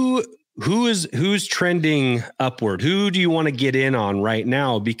now, who's trending upward? Who do you want to get in on right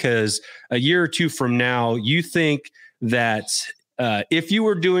now? Because a year or two from now, you think that if you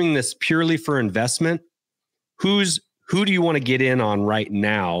were doing this purely for investment, who do you want to get in on right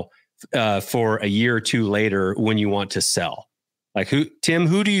now for a year or two later when you want to sell? Like Tim,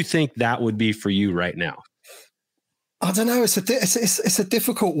 who do you think that would be for you right now? I don't know. It's a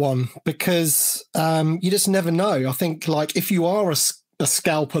difficult one because you just never know. I think like if you are a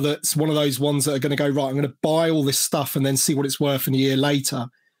scalper that's one of those ones that are going to go, right, I'm going to buy all this stuff and then see what it's worth in a year later,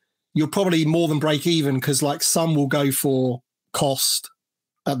 you'll probably more than break even because like some will go for cost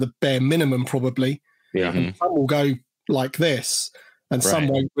at the bare minimum probably. Yeah. And some will go like this and some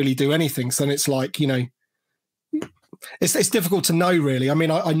won't really do anything. So it's like, it's difficult to know really. I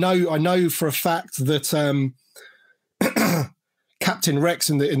mean, I know for a fact that Captain Rex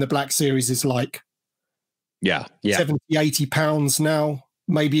in the Black Series is like 70, 80 pounds now,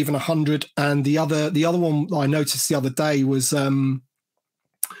 maybe even 100. And the other one I noticed the other day was the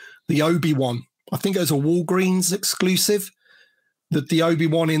Obi-Wan. I think it was a Walgreens exclusive. The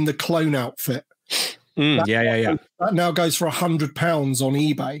Obi-Wan in the clone outfit. That now goes for £100 on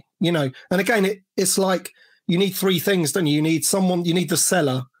eBay. And again, it's like you need 3 things, don't you? You need the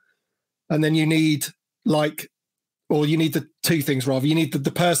seller, and then you need you need the 2 things rather. You need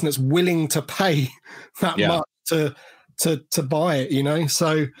the person that's willing to pay that much to buy it,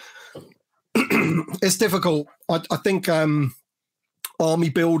 So it's difficult. I think army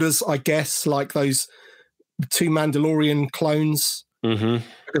builders, I guess, like those 2 Mandalorian clones,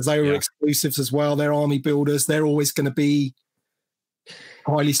 because they were exclusives as well. They're army builders. They're always going to be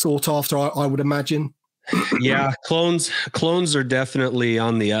highly sought after, I would imagine. Yeah, clones are definitely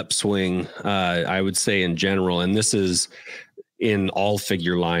on the upswing, I would say in general. And this is in all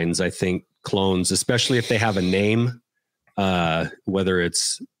figure lines. I think clones, especially if they have a name, whether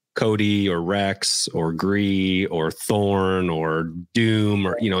it's Cody or Rex or Gree or Thorn or Doom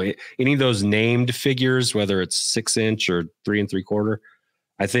or, any of those named figures, whether it's 6-inch or 3 3/4,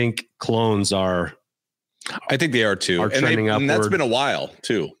 I think clones are. I think they are too. Are trending upward. And that's been a while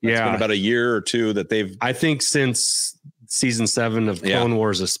too. It's been about a year or two that they've. I think since season 7 of Clone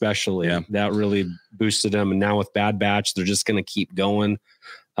Wars, especially, that really boosted them. And now with Bad Batch, they're just going to keep going.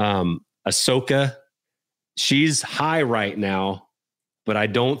 Ahsoka, she's high right now. I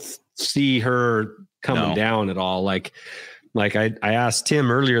don't see her coming down at all. Like I asked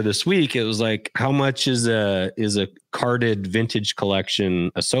Tim earlier this week, it was like, how much is a carded vintage collection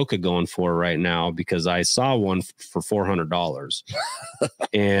Ahsoka going for right now? Because I saw one for $400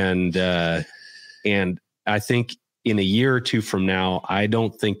 and I think in a year or two from now, I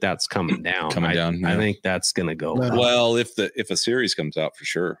don't think that's coming down. I think that's going to go. No. Well, if a series comes out, for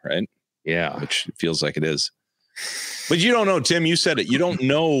sure. Right. Yeah. Which feels like it is, but you don't know, Tim, you said it, you don't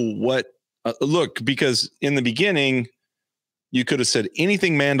know what, look, because in the beginning, you could have said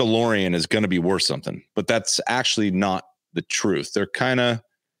anything Mandalorian is going to be worth something, but that's actually not the truth. They're kind of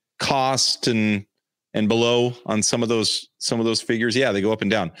cost and below on some of those figures. Yeah, they go up and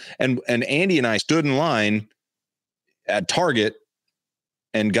down. And Andy and I stood in line at Target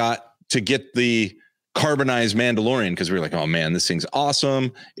and got to get the carbonized Mandalorian because we were like, oh man, this thing's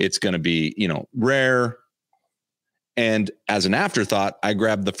awesome. It's going to be, rare. And as an afterthought, I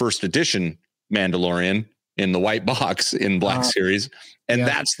grabbed the first edition Mandalorian in the white box in Black Series, and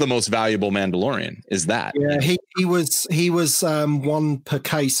that's the most valuable Mandalorian. Is that? Yeah, he was one per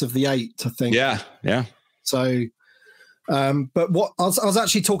case of the 8, I think. Yeah. So, but what I was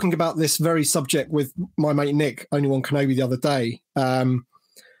actually talking about this very subject with my mate Nick, Only One Kenobi, the other day,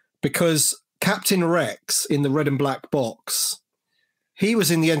 because Captain Rex in the red and black box, he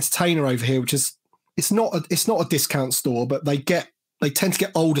was in the Entertainer over here, which is it's not a discount store, but they tend to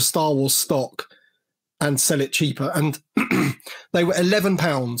get older Star Wars stock and sell it cheaper. And they were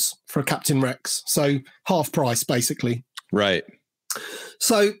 £11 for a Captain Rex. So half price, basically. Right.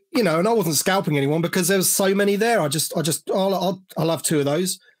 So, and I wasn't scalping anyone because there was so many there. I'll have 2 of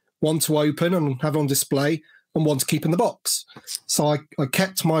those, one to open and have on display and one to keep in the box. So I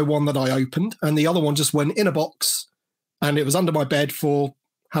kept my one that I opened and the other one just went in a box and it was under my bed for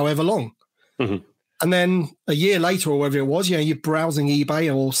however long. Mm-hmm. And then a year later or whatever it was, you're browsing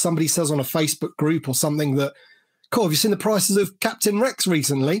eBay or somebody says on a Facebook group or something that, cool, have you seen the prices of Captain Rex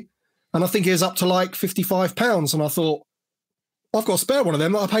recently? And I think it was up to like £55. And I thought, I've got a spare one of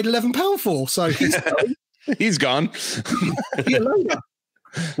them that I paid £11 for. So he's gone.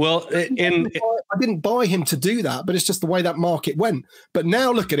 Well, I didn't buy him to do that, but it's just the way that market went. But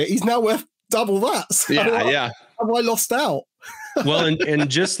now look at it. He's now worth double that. So yeah. Have I lost out? Well, and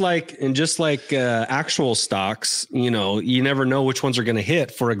just like actual stocks, you never know which ones are going to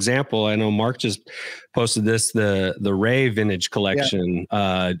hit. For example, I know Mark just posted this. The Rey vintage collection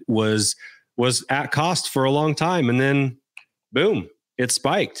was at cost for a long time, and then boom, it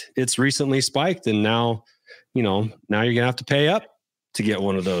spiked. It's recently spiked, and now you're gonna have to pay up to get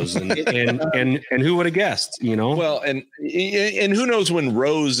one of those. And who would have guessed? Well, and who knows when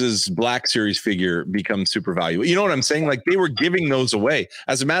Rose's Black Series figure becomes super valuable? You know what I'm saying? Like they were giving those away.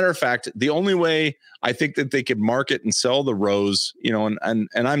 As a matter of fact, the only way I think that they could market and sell the Rose, and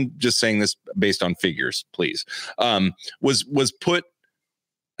I'm just saying this based on figures, please, was put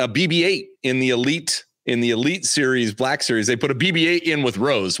a BB-8 in the Elite Series, Black Series. They put a BB-8 in with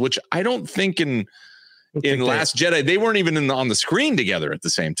Rose, which I don't think in Last Jedi, they weren't even on the screen together at the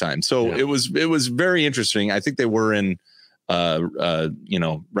same time. So it was very interesting. I think they were in, Rise of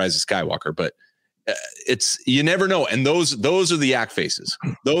Skywalker, but it's, you never know. And those are the yak faces.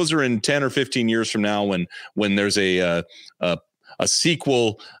 Those are in 10 or 15 years from now when there's a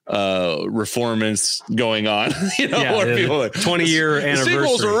sequel performance going on, where people are like, 20-year anniversary. The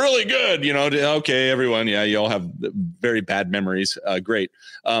sequels are really good, okay, everyone. Yeah. You all have very bad memories. Great.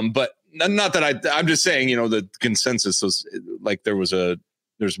 But not that I'm just saying, the consensus was like there's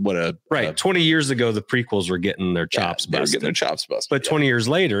 20 years ago, the prequels were getting their chops busted. They were getting their chops busted. But 20 years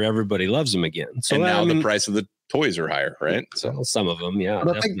later, everybody loves them again. So and now the price of the toys are higher, right? So some of them, yeah,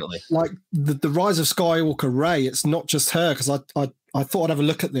 but definitely. I think, like the Rise of Skywalker Rey, it's not just her, because I thought I'd have a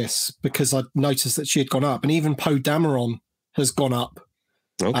look at this because I noticed that she had gone up, and even Poe Dameron has gone up.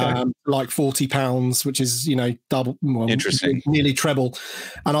 Okay. Like £40, which is, double, interesting, nearly treble.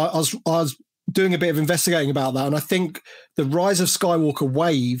 And I was doing a bit of investigating about that. And I think the Rise of Skywalker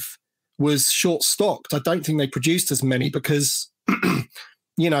wave was short stocked. I don't think they produced as many because,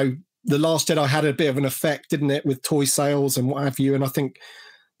 The Last Jedi had a bit of an effect, didn't it, with toy sales and what have you. And I think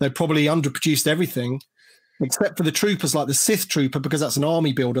they probably underproduced everything except for the troopers, like the Sith Trooper, because that's an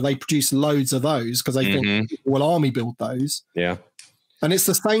army builder. They produce loads of those because they think people will army build those. Yeah. And it's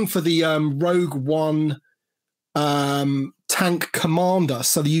the same for the Rogue One tank commander.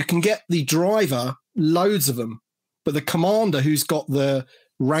 So that you can get the driver, loads of them, but the commander who's got the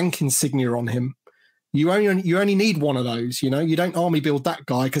rank insignia on him, you only need one of those. You don't army build that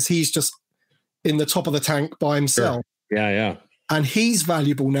guy because he's just in the top of the tank by himself. Sure. Yeah. And he's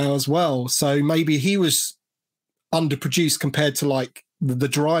valuable now as well. So maybe he was underproduced compared to like the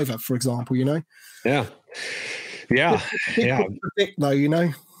driver, for example, you know? Yeah. Yeah. Yeah. Predict, though, you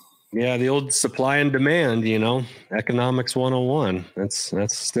know? Yeah. The old supply and demand, you know, economics 101. That's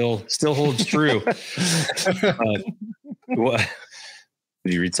still holds true. What?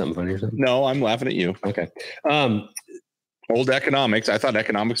 Did you read something funny or something? No, I'm laughing at you. Okay. Old economics. I thought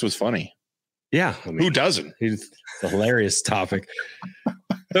economics was funny. Yeah. I mean, Who doesn't? it's a hilarious topic.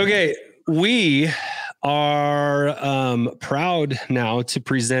 Okay. We are proud now to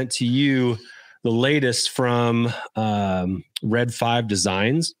present to you the latest from Red 5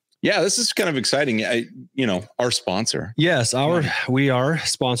 Designs. Yeah, this is kind of exciting. Our sponsor. Yes, we are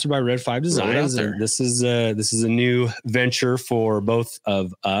sponsored by Red 5 Designs. Right, and this is a new venture for both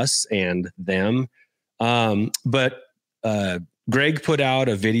of us and them. But Greg put out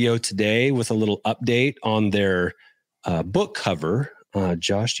a video today with a little update on their book cover.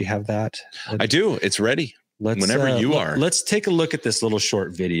 Josh, do you have that? I do. It's ready. Whenever you are. Let's take a look at this little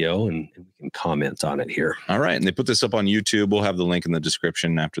short video and we can comment on it here. All right. And they put this up on YouTube. We'll have the link in the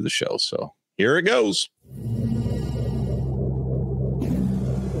description after the show. So here it goes.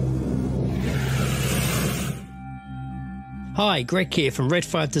 Hi, Greg here from Red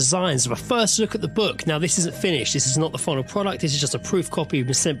 5 Designs with a first look at the book. Now, this isn't finished. This is not the final product. This is just a proof copy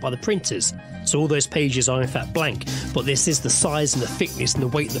been sent by the printers. So all those pages are in fact blank, but this is the size and the thickness and the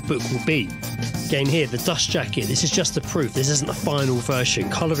weight the book will be. Again here, the dust jacket, this is just a proof. This isn't the final version.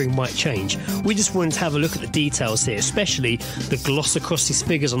 Colouring might change. We just wanted to have a look at the details here, especially the gloss across these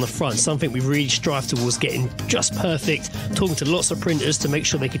figures on the front, something we really strive towards getting just perfect, talking to lots of printers to make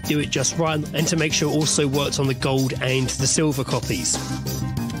sure they could do it just right and to make sure it also worked on the gold and the silver copies.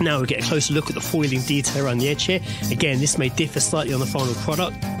 Now we get a closer look at the foiling detail around the edge here. Again, this may differ slightly on the final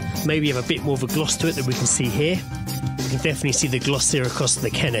product. Maybe have a bit more of a gloss to it than we can see here. We can definitely see the gloss here across the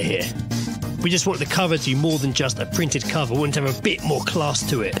Kenner here. We just want the cover to be more than just a printed cover. We want to have a bit more class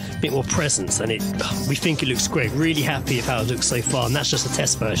to it, a bit more presence, and we think it looks great. Really happy with how it looks so far, and that's just a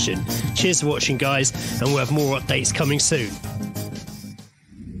test version. Cheers for watching, guys, and we'll have more updates coming soon.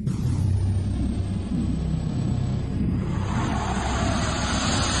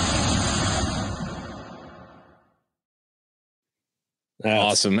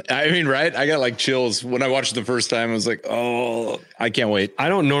 Awesome. I mean, right? I got like chills when I watched it the first time. I was like, oh, I can't wait. I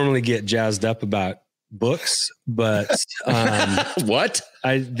don't normally get jazzed up about books, but what?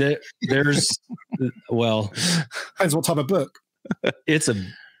 There's well, Depends what type of book.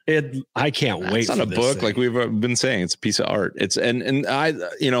 I can't wait. It's not for a this book thing. like we've been saying. It's a piece of art. It's and I,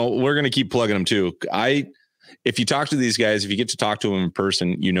 we're gonna keep plugging them too. If you talk to these guys, if you get to talk to them in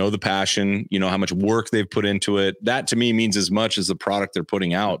person, you know the passion, you know how much work they've put into it. That to me means as much as the product they're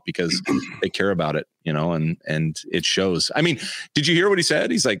putting out because they care about it, and it shows. I mean, did you hear what he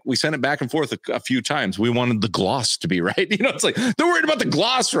said? He's like, we sent it back and forth a few times. We wanted the gloss to be right. It's like they're worried about the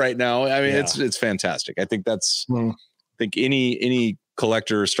gloss right now. I mean, it's fantastic. I think that's, I think any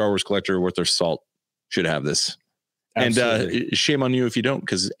collector, Star Wars collector worth their salt should have this. Absolutely. And shame on you if you don't,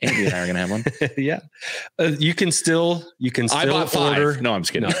 because Andy and I are gonna have one. Yeah, you can still I bought 5. order. No, I'm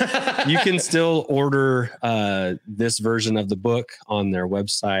just kidding. No. You can still order this version of the book on their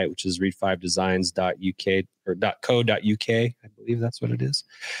website, which is read5designs.uk or .co.uk. I believe that's what it is.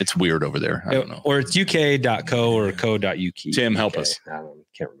 It's weird over there. I don't know. Or it's uk.co or co.uk. Tim, help us. I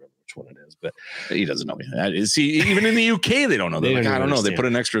can't remember which one it is, but he doesn't know. See, even in the UK, they don't know. They're like, I don't know. They put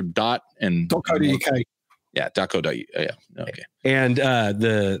an extra dot and .co.uk. Yeah, .co.uk. Yeah, okay. And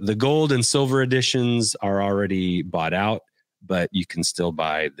the gold and silver editions are already bought out, but you can still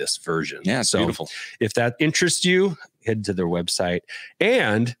buy this version. Yeah, it's beautiful. If that interests you, head to their website.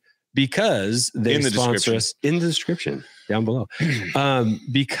 And because they sponsor us in the description down below,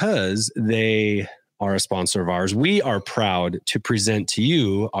 because they are a sponsor of ours, we are proud to present to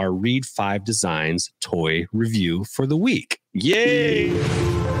you our Read 5 Designs toy review for the week. Yay!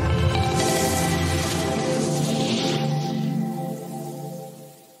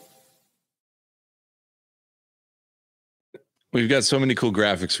 We've got so many cool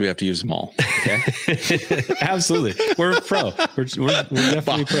graphics. We have to use them all. Okay? Absolutely. We're pro. We're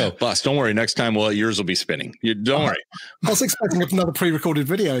definitely pro. Boss, don't worry. Next time, yours will be spinning. Don't worry. I was expecting another pre-recorded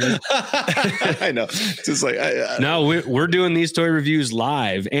video. I know. It's just like no, we're doing these toy reviews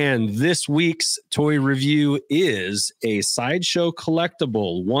live, and this week's toy review is a Sideshow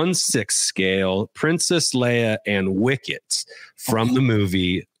collectible 1/6 scale Princess Leia and Wicket from the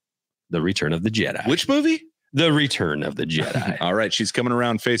movie The Return of the Jedi. Which movie? The Return of the Jedi. All right, she's coming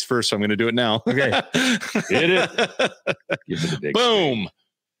around face first, so I'm going to do it now. Okay, hit it. Give it a big boom. screen.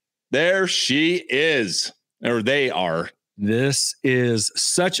 There she is, or they are. This is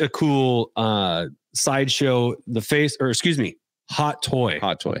such a cool Sideshow. Hot toy.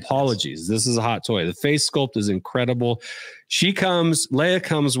 Apologies. Yes. This is a hot toy. The face sculpt is incredible. Leia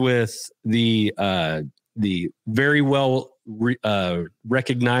comes with the very well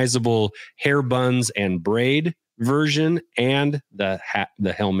recognizable hair buns and braid version, and the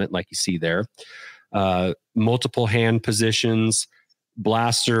helmet like you see there. Multiple hand positions,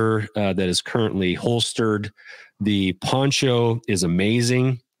 blaster that is currently holstered. The poncho is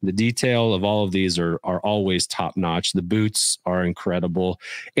amazing. The detail of all of these are always top notch. The boots are incredible.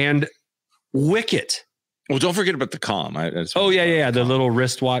 And Wicket. Well, don't forget about the comm. The little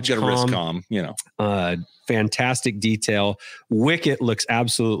wristwatch. Got a wrist comm, you know. Fantastic detail. Wicket looks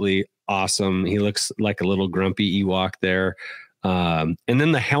absolutely awesome. He looks like a little grumpy Ewok there. And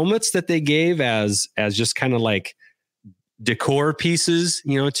then the helmets that they gave as just kind of like decor pieces,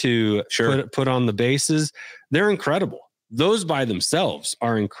 you know, to put on the bases, they're incredible. Those by themselves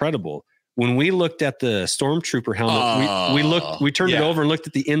are incredible. When we looked at the Stormtrooper helmet, we turned it over and looked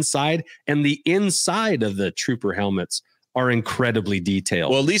at the inside, and the inside of the trooper helmets are incredibly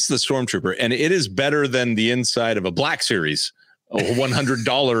detailed. Well, at least the Stormtrooper, and it is better than the inside of a Black Series, a $100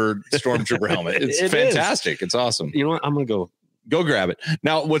 Stormtrooper helmet. It's fantastic. It's awesome. You know what? I'm going to go grab it.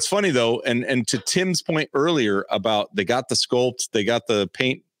 Now, what's funny though, and to Tim's point earlier about they got the sculpt, they got the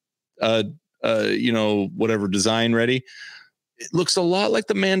paint, whatever design ready. It looks a lot like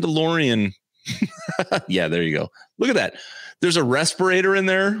the Mandalorian. Yeah, there you go. Look at that. There's a respirator in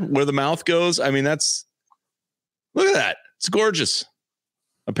there where the mouth goes. I mean, look at that. It's gorgeous.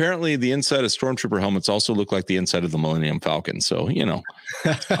 Apparently, the inside of Stormtrooper helmets also look like the inside of the Millennium Falcon. So, you know,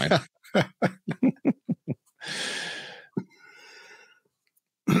 it's fine.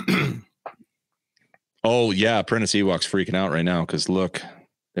 Oh, yeah. Apprentice Ewok's freaking out right now because look,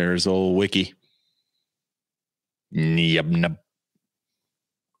 there's old Wiki. Yep.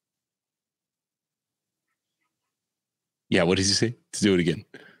 Yeah, what does he say? Let's do it again.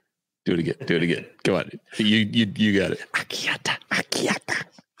 Do it again. Go on. You got it. Akiata.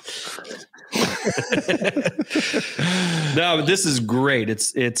 No, but this is great.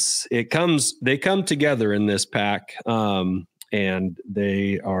 They come together in this pack. And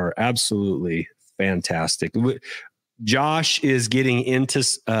they are absolutely fantastic. Josh is getting into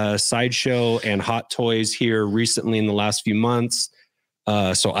Sideshow and Hot Toys here recently in the last few months.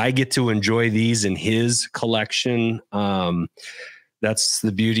 So I get to enjoy these in his collection. That's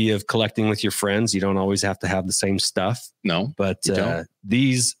the beauty of collecting with your friends. You don't always have to have the same stuff. No, but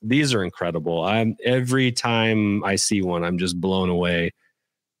these are incredible. Every time I see one, I'm just blown away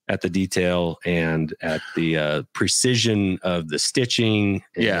at the detail and at the precision of the stitching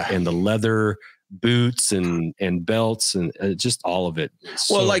and the leather boots and belts and just all of it.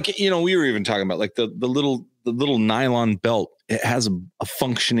 Well, like, you know, we were even talking about like the little nylon belt. It has a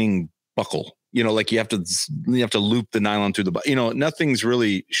functioning buckle, you know, like you have to loop the nylon through the, you know, nothing's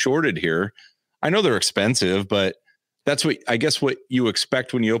really shorted here. I know they're expensive, but that's what you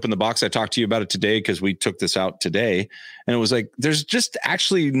expect when you open the box. I talked to you about it today because we took this out today, and it was like, there's just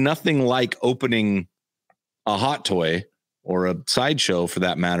actually nothing like opening a Hot Toy or a Sideshow for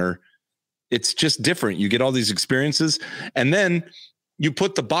that matter. It's just different. You get all these experiences, and then you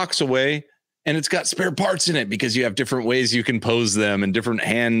put the box away and it's got spare parts in it because you have different ways you can pose them and different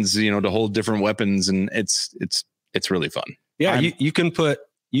hands, you know, to hold different weapons. And it's really fun. Yeah. You can put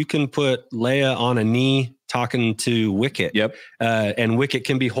Leia on a knee talking to Wicket. Yep. And Wicket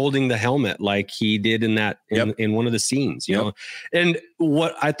can be holding the helmet like he did in one of the scenes, you know. And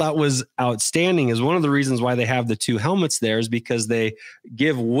what I thought was outstanding is one of the reasons why they have the two helmets there is because they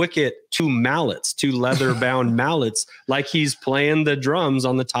give Wicket two leather bound mallets, like he's playing the drums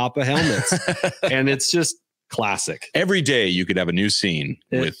on the top of helmets. And it's just classic. Every day you could have a new scene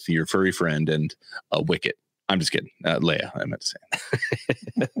with your furry friend and a Wicket. I'm just kidding. Leia, I meant to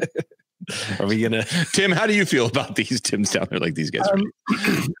say. Are we gonna Tim, how do you feel about these Tims down there? Like these guys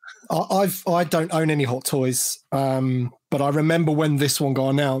I don't own any Hot Toys, but I remember when this one got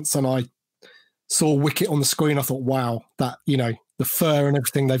announced and I saw Wicket on the screen, I thought, wow, that, you know, the fur and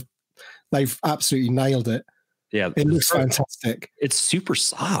everything, they've absolutely nailed it. Yeah, it looks fantastic. It's super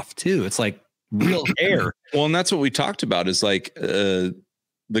soft too. It's like real hair. Well, and that's what we talked about is like the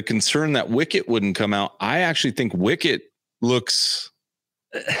concern that Wicket wouldn't come out. I actually think Wicket looks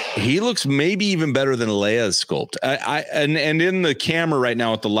maybe even better than Leia's sculpt. And in the camera right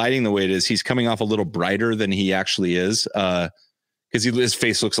now with the lighting the way it is, he's coming off a little brighter than he actually is. Because his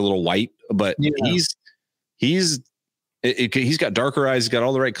face looks a little white, but he's got darker eyes, he's got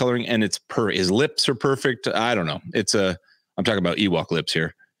all the right coloring, and his lips are perfect. I don't know. I'm talking about Ewok lips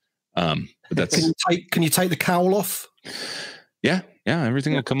here. But that's can you take the cowl off? Yeah,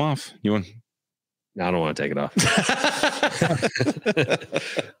 everything will come off. You want? I don't want to take it off.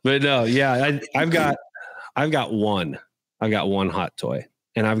 But no, yeah, I've got one. I've got one hot toy,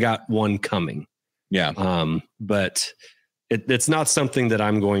 and I've got one coming. Yeah. But it's not something that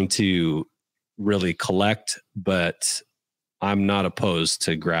I'm going to really collect, but I'm not opposed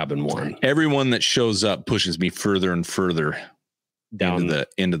to grabbing one. Everyone that shows up pushes me further and further Down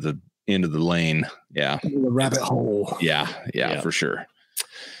into the lane. Yeah. The rabbit hole. Yeah, for sure.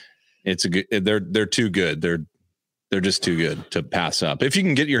 It's a good, they're too good. They're just too good to pass up if you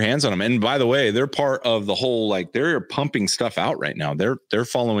can get your hands on them. And by the way, they're part of the whole, like, they're pumping stuff out right now. They're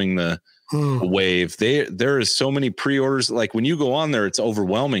following the wave. There is so many pre-orders. Like when you go on there, it's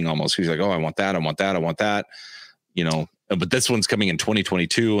overwhelming almost. He's like, oh, I want that. I want that. I want that, you know, but this one's coming in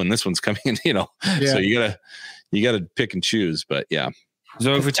 2022 and this one's coming in, you know, so you gotta pick and choose, but yeah.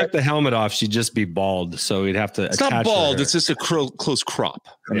 So if we took the helmet off, she'd just be bald. So we'd have to. It's not bald. It's just a close crop,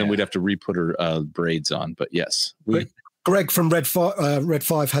 and then we'd have to re-put her braids on. But yes, Greg from Red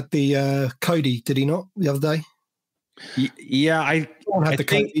 5 had the Cody, did he not, the other day? Yeah, I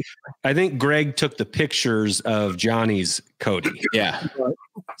think Greg took the pictures of Johnny's Cody. Yeah,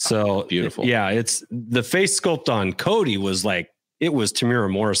 so beautiful. Yeah, it's the face sculpt on Cody was like it was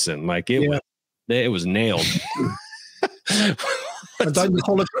Tamira Morrison. Like it was nailed. And don't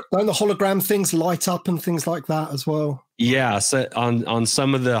the hologram things light up and things like that as well? Yeah, so on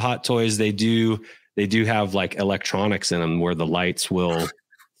some of the hot toys they do have like electronics in them where the lights will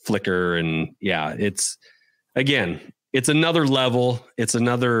flicker, and yeah, it's another level, it's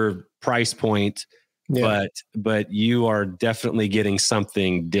another price point, but you are definitely getting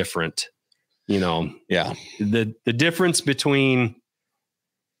something different, you know. Yeah, the difference between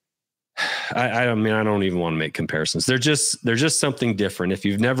I don't even want to make comparisons. They're just something different. If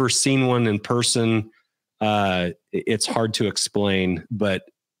you've never seen one in person, it's hard to explain. But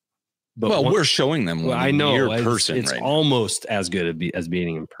we're showing them. Well, I know person. It's almost as good as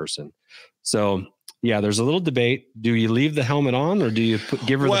being in person. So yeah, there's a little debate. Do you leave the helmet on or do you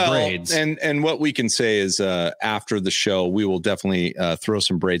give her the braids? And what we can say is after the show, we will definitely throw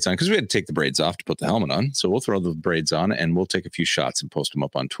some braids on because we had to take the braids off to put the helmet on. So we'll throw the braids on and we'll take a few shots and post them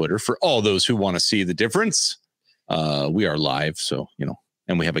up on Twitter for all those who want to see the difference. We are live, so, you know,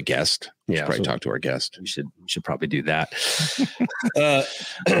 and we have a guest. Probably talk to our guest. We should probably do that.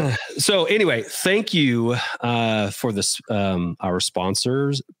 So anyway, thank you for this, our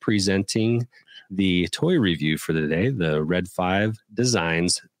sponsors presenting the toy review for the day, the Red 5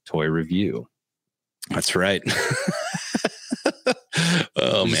 Designs toy review. That's right.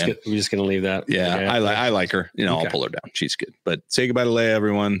 Oh man, we're just gonna leave that. Yeah, okay. I like her. You know, okay. I'll pull her down. She's good. But say goodbye to Leia,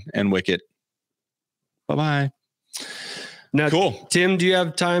 everyone, and Wicket. Bye. Now, cool. Tim, do you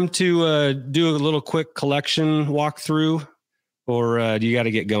have time to do a little quick collection walkthrough, or do you got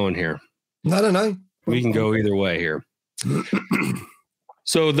to get going here? No. We can go either way here.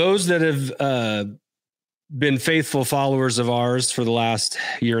 So those that have been faithful followers of ours for the last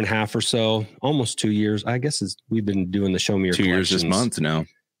year and a half or so, almost 2 years, I guess we've been doing the Show Me Your 2 years this month now.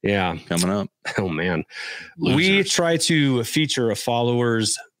 Yeah. Coming up. Oh, man. Losers. We try to feature a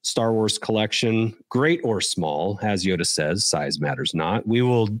follower's Star Wars collection, great or small, as Yoda says, size matters not. We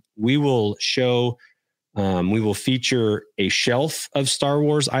will show... we will feature a shelf of Star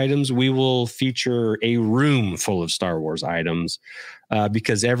Wars items. We will feature a room full of Star Wars items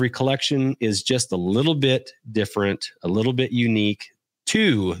because every collection is just a little bit different, a little bit unique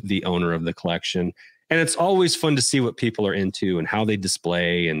to the owner of the collection. And it's always fun to see what people are into and how they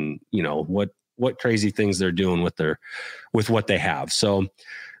display and, you know, what crazy things they're doing with what they have. So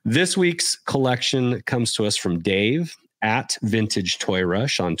this week's collection comes to us from Dave at Vintage Toy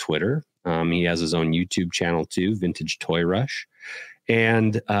Rush on Twitter. He has his own YouTube channel too, Vintage Toy Rush.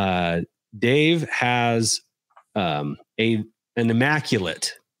 And Dave has an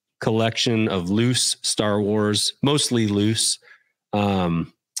immaculate collection of loose Star Wars, mostly loose. We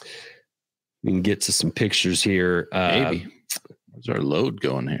can get to some pictures here. Maybe. There's our load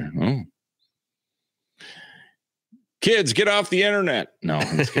going here. Oh. Kids, get off the internet. No,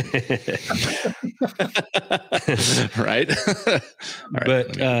 I'm just kidding. Right?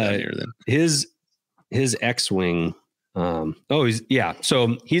 But his X-Wing. So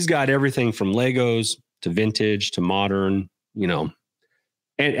he's got everything from Legos to vintage to modern, you know,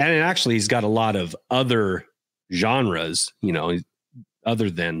 and actually he's got a lot of other genres, you know, other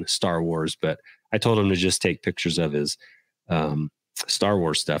than Star Wars. But I told him to just take pictures of his Star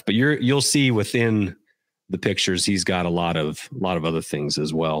Wars stuff. But you'll see within the pictures, he's got a lot of other things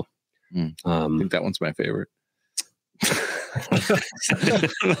as well. I think that one's my favorite. No,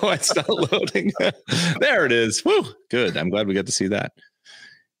 it's not loading. There it is. Woo, good. I'm glad we got to see that.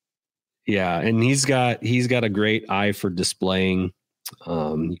 Yeah, and he's got a great eye for displaying.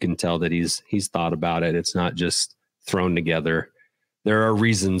 You can tell that he's thought about it. It's not just thrown together. There are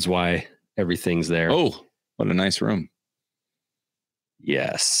reasons why everything's there. Oh, what a nice room.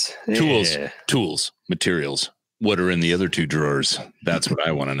 Yes. Tools, materials. What are in the other two drawers? That's what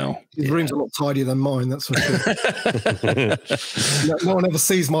I want to know. His room's a lot tidier than mine, that's for sure. No one ever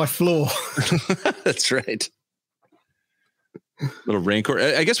sees my floor. That's right. Little raincoat.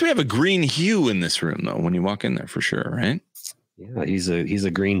 I guess we have a green hue in this room, though, when you walk in there, for sure, right? Yeah, he's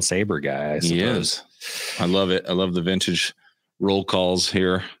a green saber guy, I suppose. He is. I love it. I love the vintage roll calls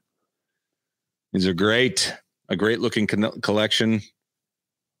here. These are great. A great looking collection.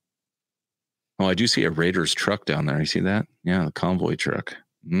 Oh, I do see a Raiders truck down there. You see that? Yeah, the convoy truck.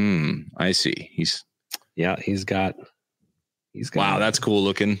 I see. He's got. Wow, that's cool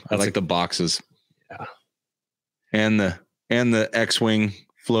looking. I like the boxes. Yeah. And the X-wing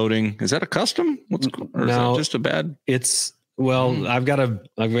floating. Is that a custom? Or is that just a bad? It's I've got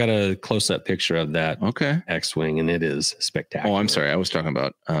a close-up picture of that. Okay. X-wing, and it is spectacular. Oh, I'm sorry. I was talking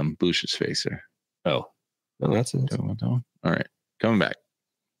about Bush's face there. Oh, no, that's it. All right, coming back.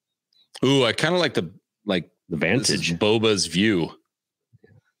 Ooh, I kind of like the Vantage. Boba's view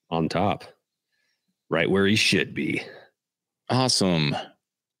on top, right where he should be. Awesome.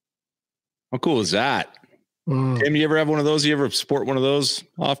 How cool is that? Mm. Tim, you ever have one of those? You ever sport one of those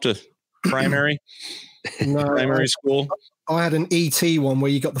off to primary? No, primary school? I had an ET one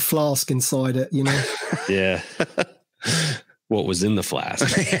where you got the flask inside it, you know? Yeah. What was in the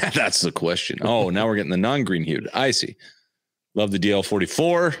flask? Yeah, that's the question. Oh, now we're getting the non-green hued. I see. Love the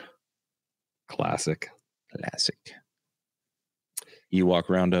DL44. Classic. Ewok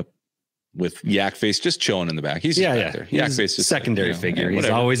Roundup with Yak Face just chilling in the back. He's back there. Yak Face is secondary figure. He's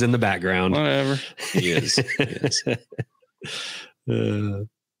always in the background. Whatever. He is.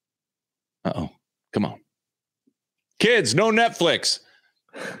 Uh-oh. Come on. Kids, no Netflix.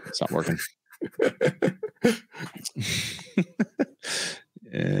 It's not working.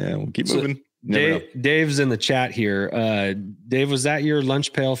 Yeah, we'll keep moving. Dave's in the chat here. Dave, was that your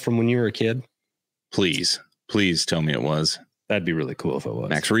lunch pail from when you were a kid? Please tell me it was. That'd be really cool if it was.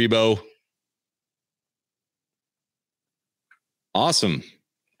 Max Rebo. Awesome.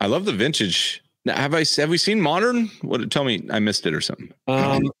 I love the vintage. Now, have we seen modern? Tell me I missed it or something.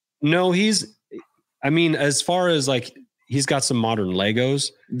 No, as far as like, he's got some modern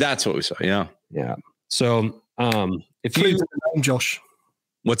Legos. That's what we saw. Yeah. Yeah. So, if clues you, in the name, Josh,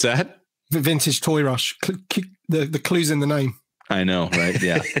 what's that? The Vintage Toy Rush. The clues in the name. I know, right?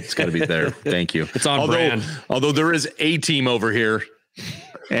 Yeah, it's got to be there. Thank you. It's on brand. Although there is A-Team over here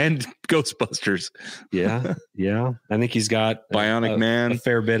and Ghostbusters. Yeah. I think he's got Bionic Man, a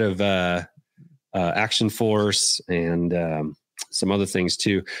fair bit of Action Force and some other things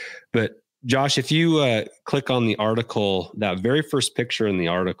too. But Josh, if you click on the article, that very first picture in the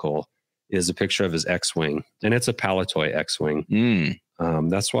article is a picture of his X-Wing, and it's a Palitoy X-Wing.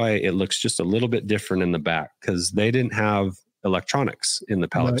 That's why it looks just a little bit different in the back, because they didn't have electronics in the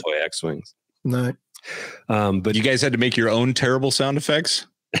Palitoy X-Wings. No. But you guys had to make your own terrible sound effects?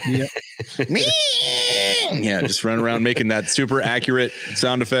 Yeah. Yeah, just run around making that super accurate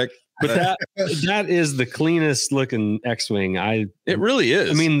sound effect. But that is the cleanest looking X-Wing. It really is.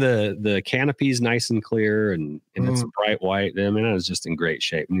 I mean, the canopy's nice and clear, and it's bright white. I mean, it was just in great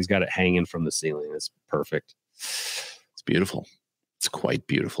shape, and he's got it hanging from the ceiling. It's perfect. It's beautiful. It's quite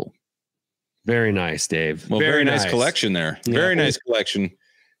beautiful. Very nice, Dave. Well, very nice collection there. Yeah. Very nice collection.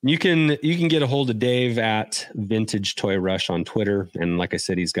 You can get a hold of Dave at Vintage Toy Rush on Twitter, and like I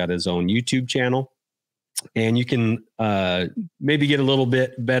said, he's got his own YouTube channel, and you can maybe get a little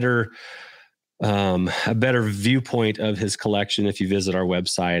bit better, a better viewpoint of his collection if you visit our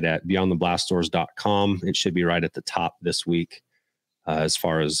website at beyondtheblastdoors.com. It should be right at the top this week as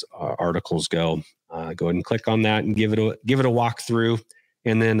far as articles go. Go ahead and click on that and give it a walk through.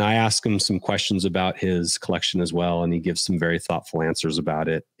 And then I ask him some questions about his collection as well, and he gives some very thoughtful answers about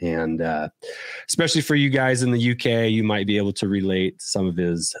it. And especially for you guys in the UK, you might be able to relate some of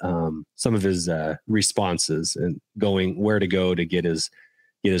his responses and going where to go to get his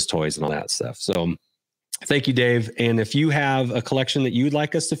toys and all that stuff. So thank you, Dave. And if you have a collection that you'd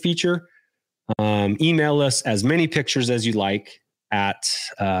like us to feature, email us as many pictures as you like at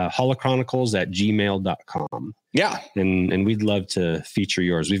holochronicles@gmail.com. Yeah. And we'd love to feature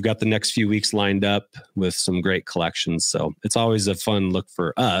yours. We've got the next few weeks lined up with some great collections. So it's always a fun look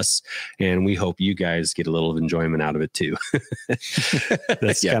for us. And we hope you guys get a little enjoyment out of it too.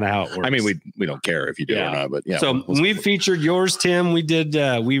 That's kind of how it works. I mean, we don't care if you do or not, but yeah. So we've featured yours, Tim. We did,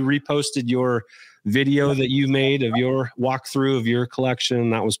 we reposted your video that you made of your walkthrough of your collection.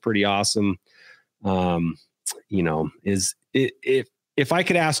 That was pretty awesome. If I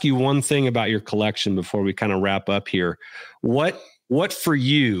could ask you one thing about your collection before we kind of wrap up here, what for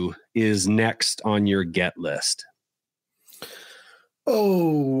you is next on your get list?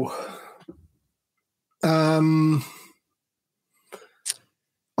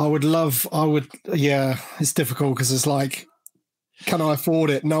 It's difficult because it's like, can I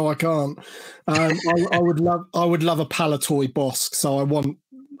afford it? No, I can't. I would love a Palitoy Bosk. So I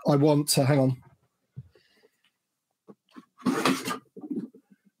want to hang on.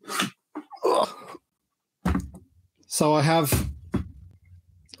 So I have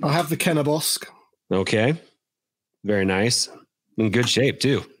the Kenner Bosk. Okay. Very nice. In good shape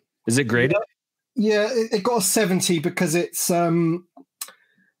too. Is it graded? Yeah, it got a 70 because it's got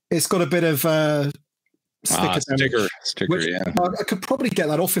a bit of sticker, yeah. I could probably get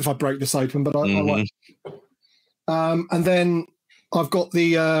that off if I broke this open, but I like. And then I've got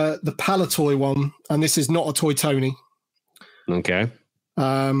the Palitoy one, and this is not a Toy Tony. Okay.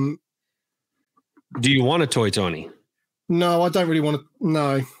 Do you want a Toy Tony? No, I don't really want to.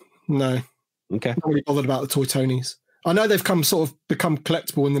 No. Okay. I'm not really bothered about the Toy Tonys. I know they've become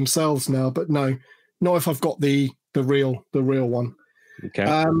collectible in themselves now, but no, not if I've got the real one.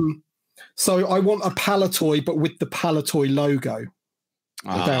 Okay. So I want a Palitoy, but with the Palitoy logo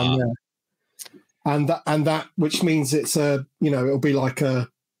down there, and that which means it's it'll be like a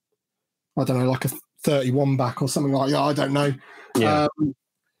 31 back or something like that. I don't know. Yeah.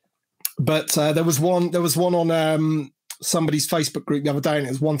 But there was one on somebody's Facebook group the other day, and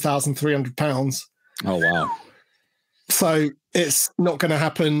it was £1,300. Oh wow! So it's not going to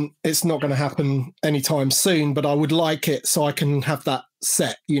happen. It's not going to happen anytime soon. But I would like it so I can have that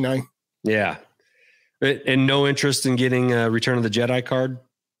set. Yeah. And no interest in getting a Return of the Jedi card,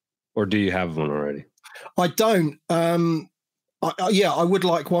 or do you have one already? I don't. I would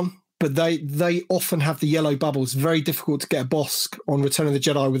like one, but they often have the yellow bubbles. Very difficult to get a Bosk on Return of the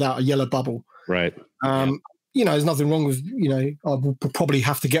Jedi without a yellow bubble. Right. There's nothing wrong with, I will probably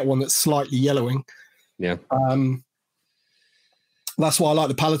have to get one that's slightly yellowing. Yeah. That's why I like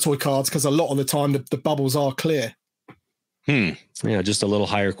the Palitoy cards, because a lot of the time the bubbles are clear. Yeah, just a little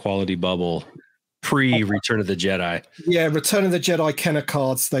higher quality bubble pre-Return of the Jedi. Yeah, Return of the Jedi Kenner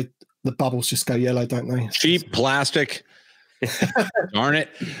cards, the bubbles just go yellow, don't they? Cheap plastic. Darn it.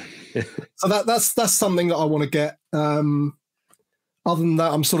 So that's something that I want to get. Other than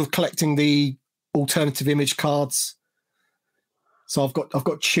that, I'm sort of collecting the alternative image cards. So I've got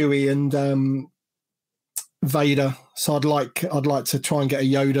Chewie and Vader. So I'd like to try and get a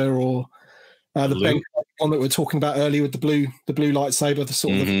Yoda or the Ben one that we were talking about earlier with the blue lightsaber, the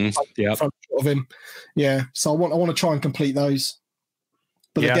sort of the front of him. Yeah. So I want to try and complete those.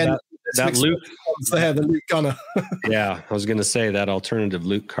 But again, that Luke there, the Luke Gunner. Yeah, I was going to say that alternative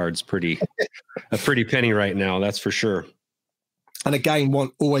Luke card's a pretty penny right now. That's for sure. And again,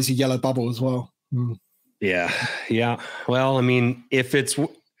 want always a yellow bubble as well. Yeah. Well, if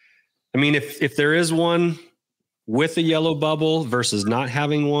there is one with a yellow bubble versus not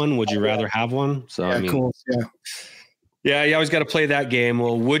having one, would you rather have one? So of course, yeah. You always got to play that game.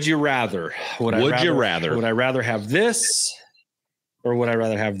 Well, would you rather? Would I rather have this, or would I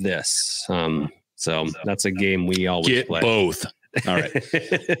rather have this? So that's a game we always get play. Both. All right.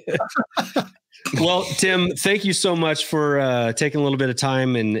 Well, Tim, thank you so much for taking a little bit of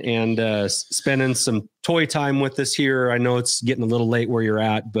time and spending some toy time with us here. I know it's getting a little late where you're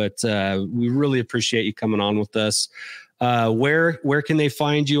at, but we really appreciate you coming on with us. Where can they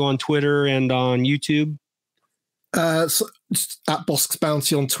find you on Twitter and on YouTube? So at Bosk's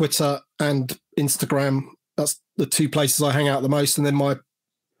Bounty on Twitter and Instagram. That's the two places I hang out the most. And then my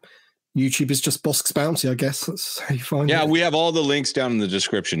YouTube is just Bosk's Bounty, I guess. That's how you find it. Yeah, we have all the links down in the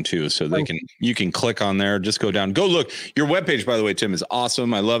description too, so you can click on there. Just go down, go look. Your webpage, by the way, Tim, is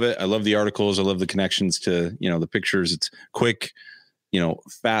awesome. I love it. I love the articles. I love the connections to the pictures. It's quick,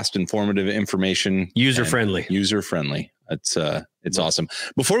 fast, informative information, user friendly. It's awesome.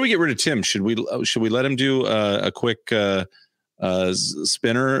 Before we get rid of Tim, should we let him do a quick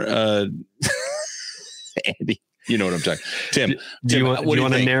spinner? Andy. You know what I'm talking. Tim, do you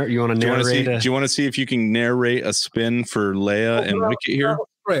want to narrate? Do you want to see if you can narrate a spin for Leia and Wicket here?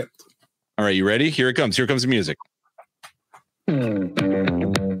 Right. All right, you ready? Here it comes. Here comes the music.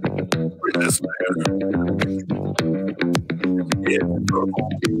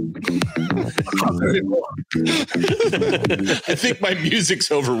 I think my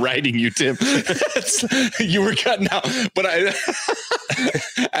music's overriding you, Tim. You were cutting out, but I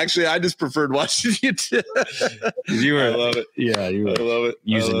just preferred watching you. You were, I love it. Yeah, you were I love it.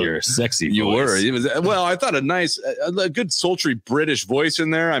 using your sexy You voice. were. It was, well, I thought a good sultry British voice in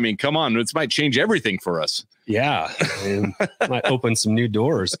there. I mean, come on, this might change everything for us. Yeah, and might open some new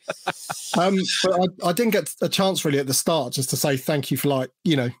doors. But I didn't get a chance really at the start just to say thank you for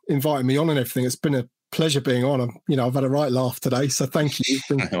inviting me on and everything. It's been a pleasure being on. I've had a right laugh today, so thank you. It's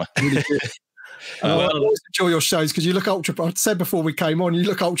been really good. I always enjoy your shows because you look ultra. I said before we came on, you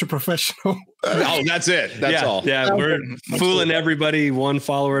look ultra professional. Oh, that's it. That's all. Yeah, we're fooling everybody one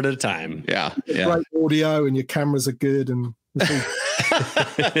follower at a time. Yeah. Great audio and your cameras are good and.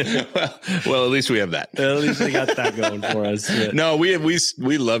 well, at least we have that. At least we got that going for us. Yeah. No, we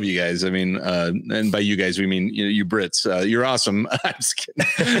love you guys. I mean, and by you guys we mean you Brits. You're awesome. I'm just kidding.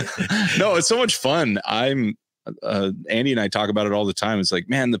 No, it's so much fun. Andy and I talk about it all the time. It's like,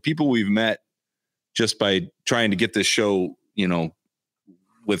 man, the people we've met just by trying to get this show,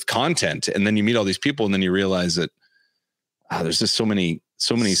 with content, and then you meet all these people, and then you realize that there's just so many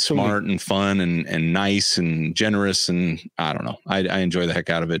smart and fun and nice and generous, and I don't know. I enjoy the heck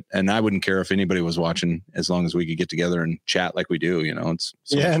out of it, and I wouldn't care if anybody was watching as long as we could get together and chat like we do. It's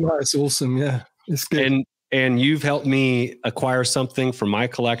it's awesome. Yeah, it's good. And you've helped me acquire something from my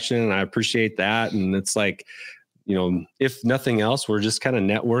collection, and I appreciate that. And it's like, if nothing else, we're just kind of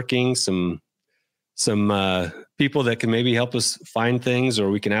networking some people that can maybe help us find things, or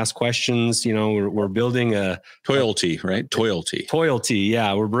we can ask questions. We're building a Toyalty, right? Toyalty.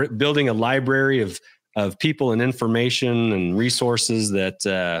 Yeah. We're building a library of people and information and resources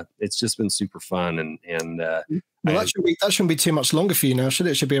that it's just been super fun. And that shouldn't be too much longer for you now, should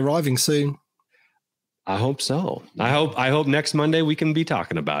it? It should be arriving soon. I hope so. I hope next Monday we can be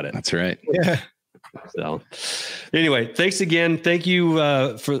talking about it. That's right. Yeah. So anyway, thanks again. Thank you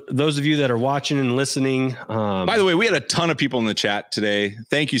for those of you that are watching and listening. By the way, we had a ton of people in the chat today.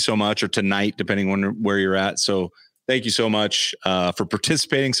 Thank you so much, or tonight, depending on where you're at. So thank you so much for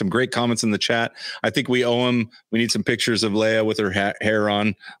participating. Some great comments in the chat. I think we owe them. We need some pictures of Leia with her hair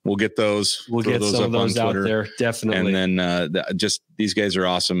on. We'll get those. We'll get some of those out there. Definitely. And then just these guys are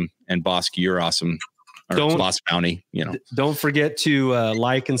awesome. And Bosky, you're awesome. Boss Bounty, Don't forget to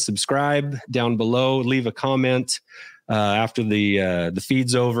like and subscribe down below. Leave a comment after the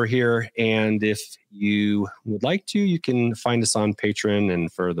feed's over here. And if you would like to, you can find us on Patreon.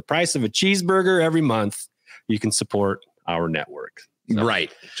 And for the price of a cheeseburger every month, you can support our network. So, right.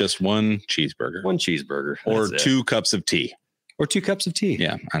 Just one cheeseburger. One cheeseburger. Or 2 cups of tea. Or 2 cups of tea.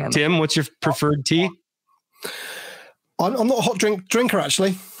 Yeah, I don't know. Tim, what's your preferred tea? I'm not a hot drinker,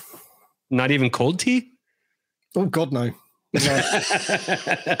 actually. Not even cold tea? Oh God, no. No.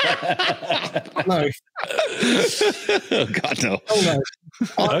 No. Oh God, no. Oh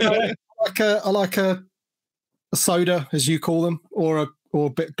no. I like a soda, as you call them, or a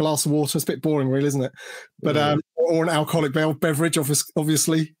bit glass of water. It's a bit boring, really, isn't it? But or an alcoholic beverage,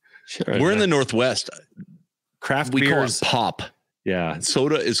 obviously. Sure. We're in the Northwest. Craft we beers. call it pop. Yeah.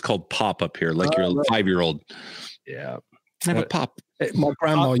 Soda is called pop up here, like your 5-year-old. Yeah. Have a pop. My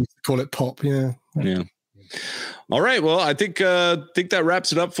grandma used to call it pop. Yeah. Yeah. All right. Well, I think that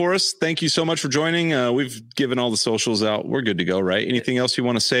wraps it up for us. Thank you so much for joining. We've given all the socials out. We're good to go, right? Anything else you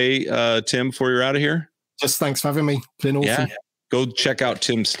want to say, Tim, before you're out of here? Just thanks for having me. It's been awesome. Yeah. Go check out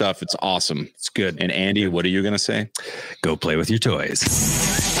Tim's stuff. It's awesome. It's good. And Andy, what are you going to say? Go play with your toys.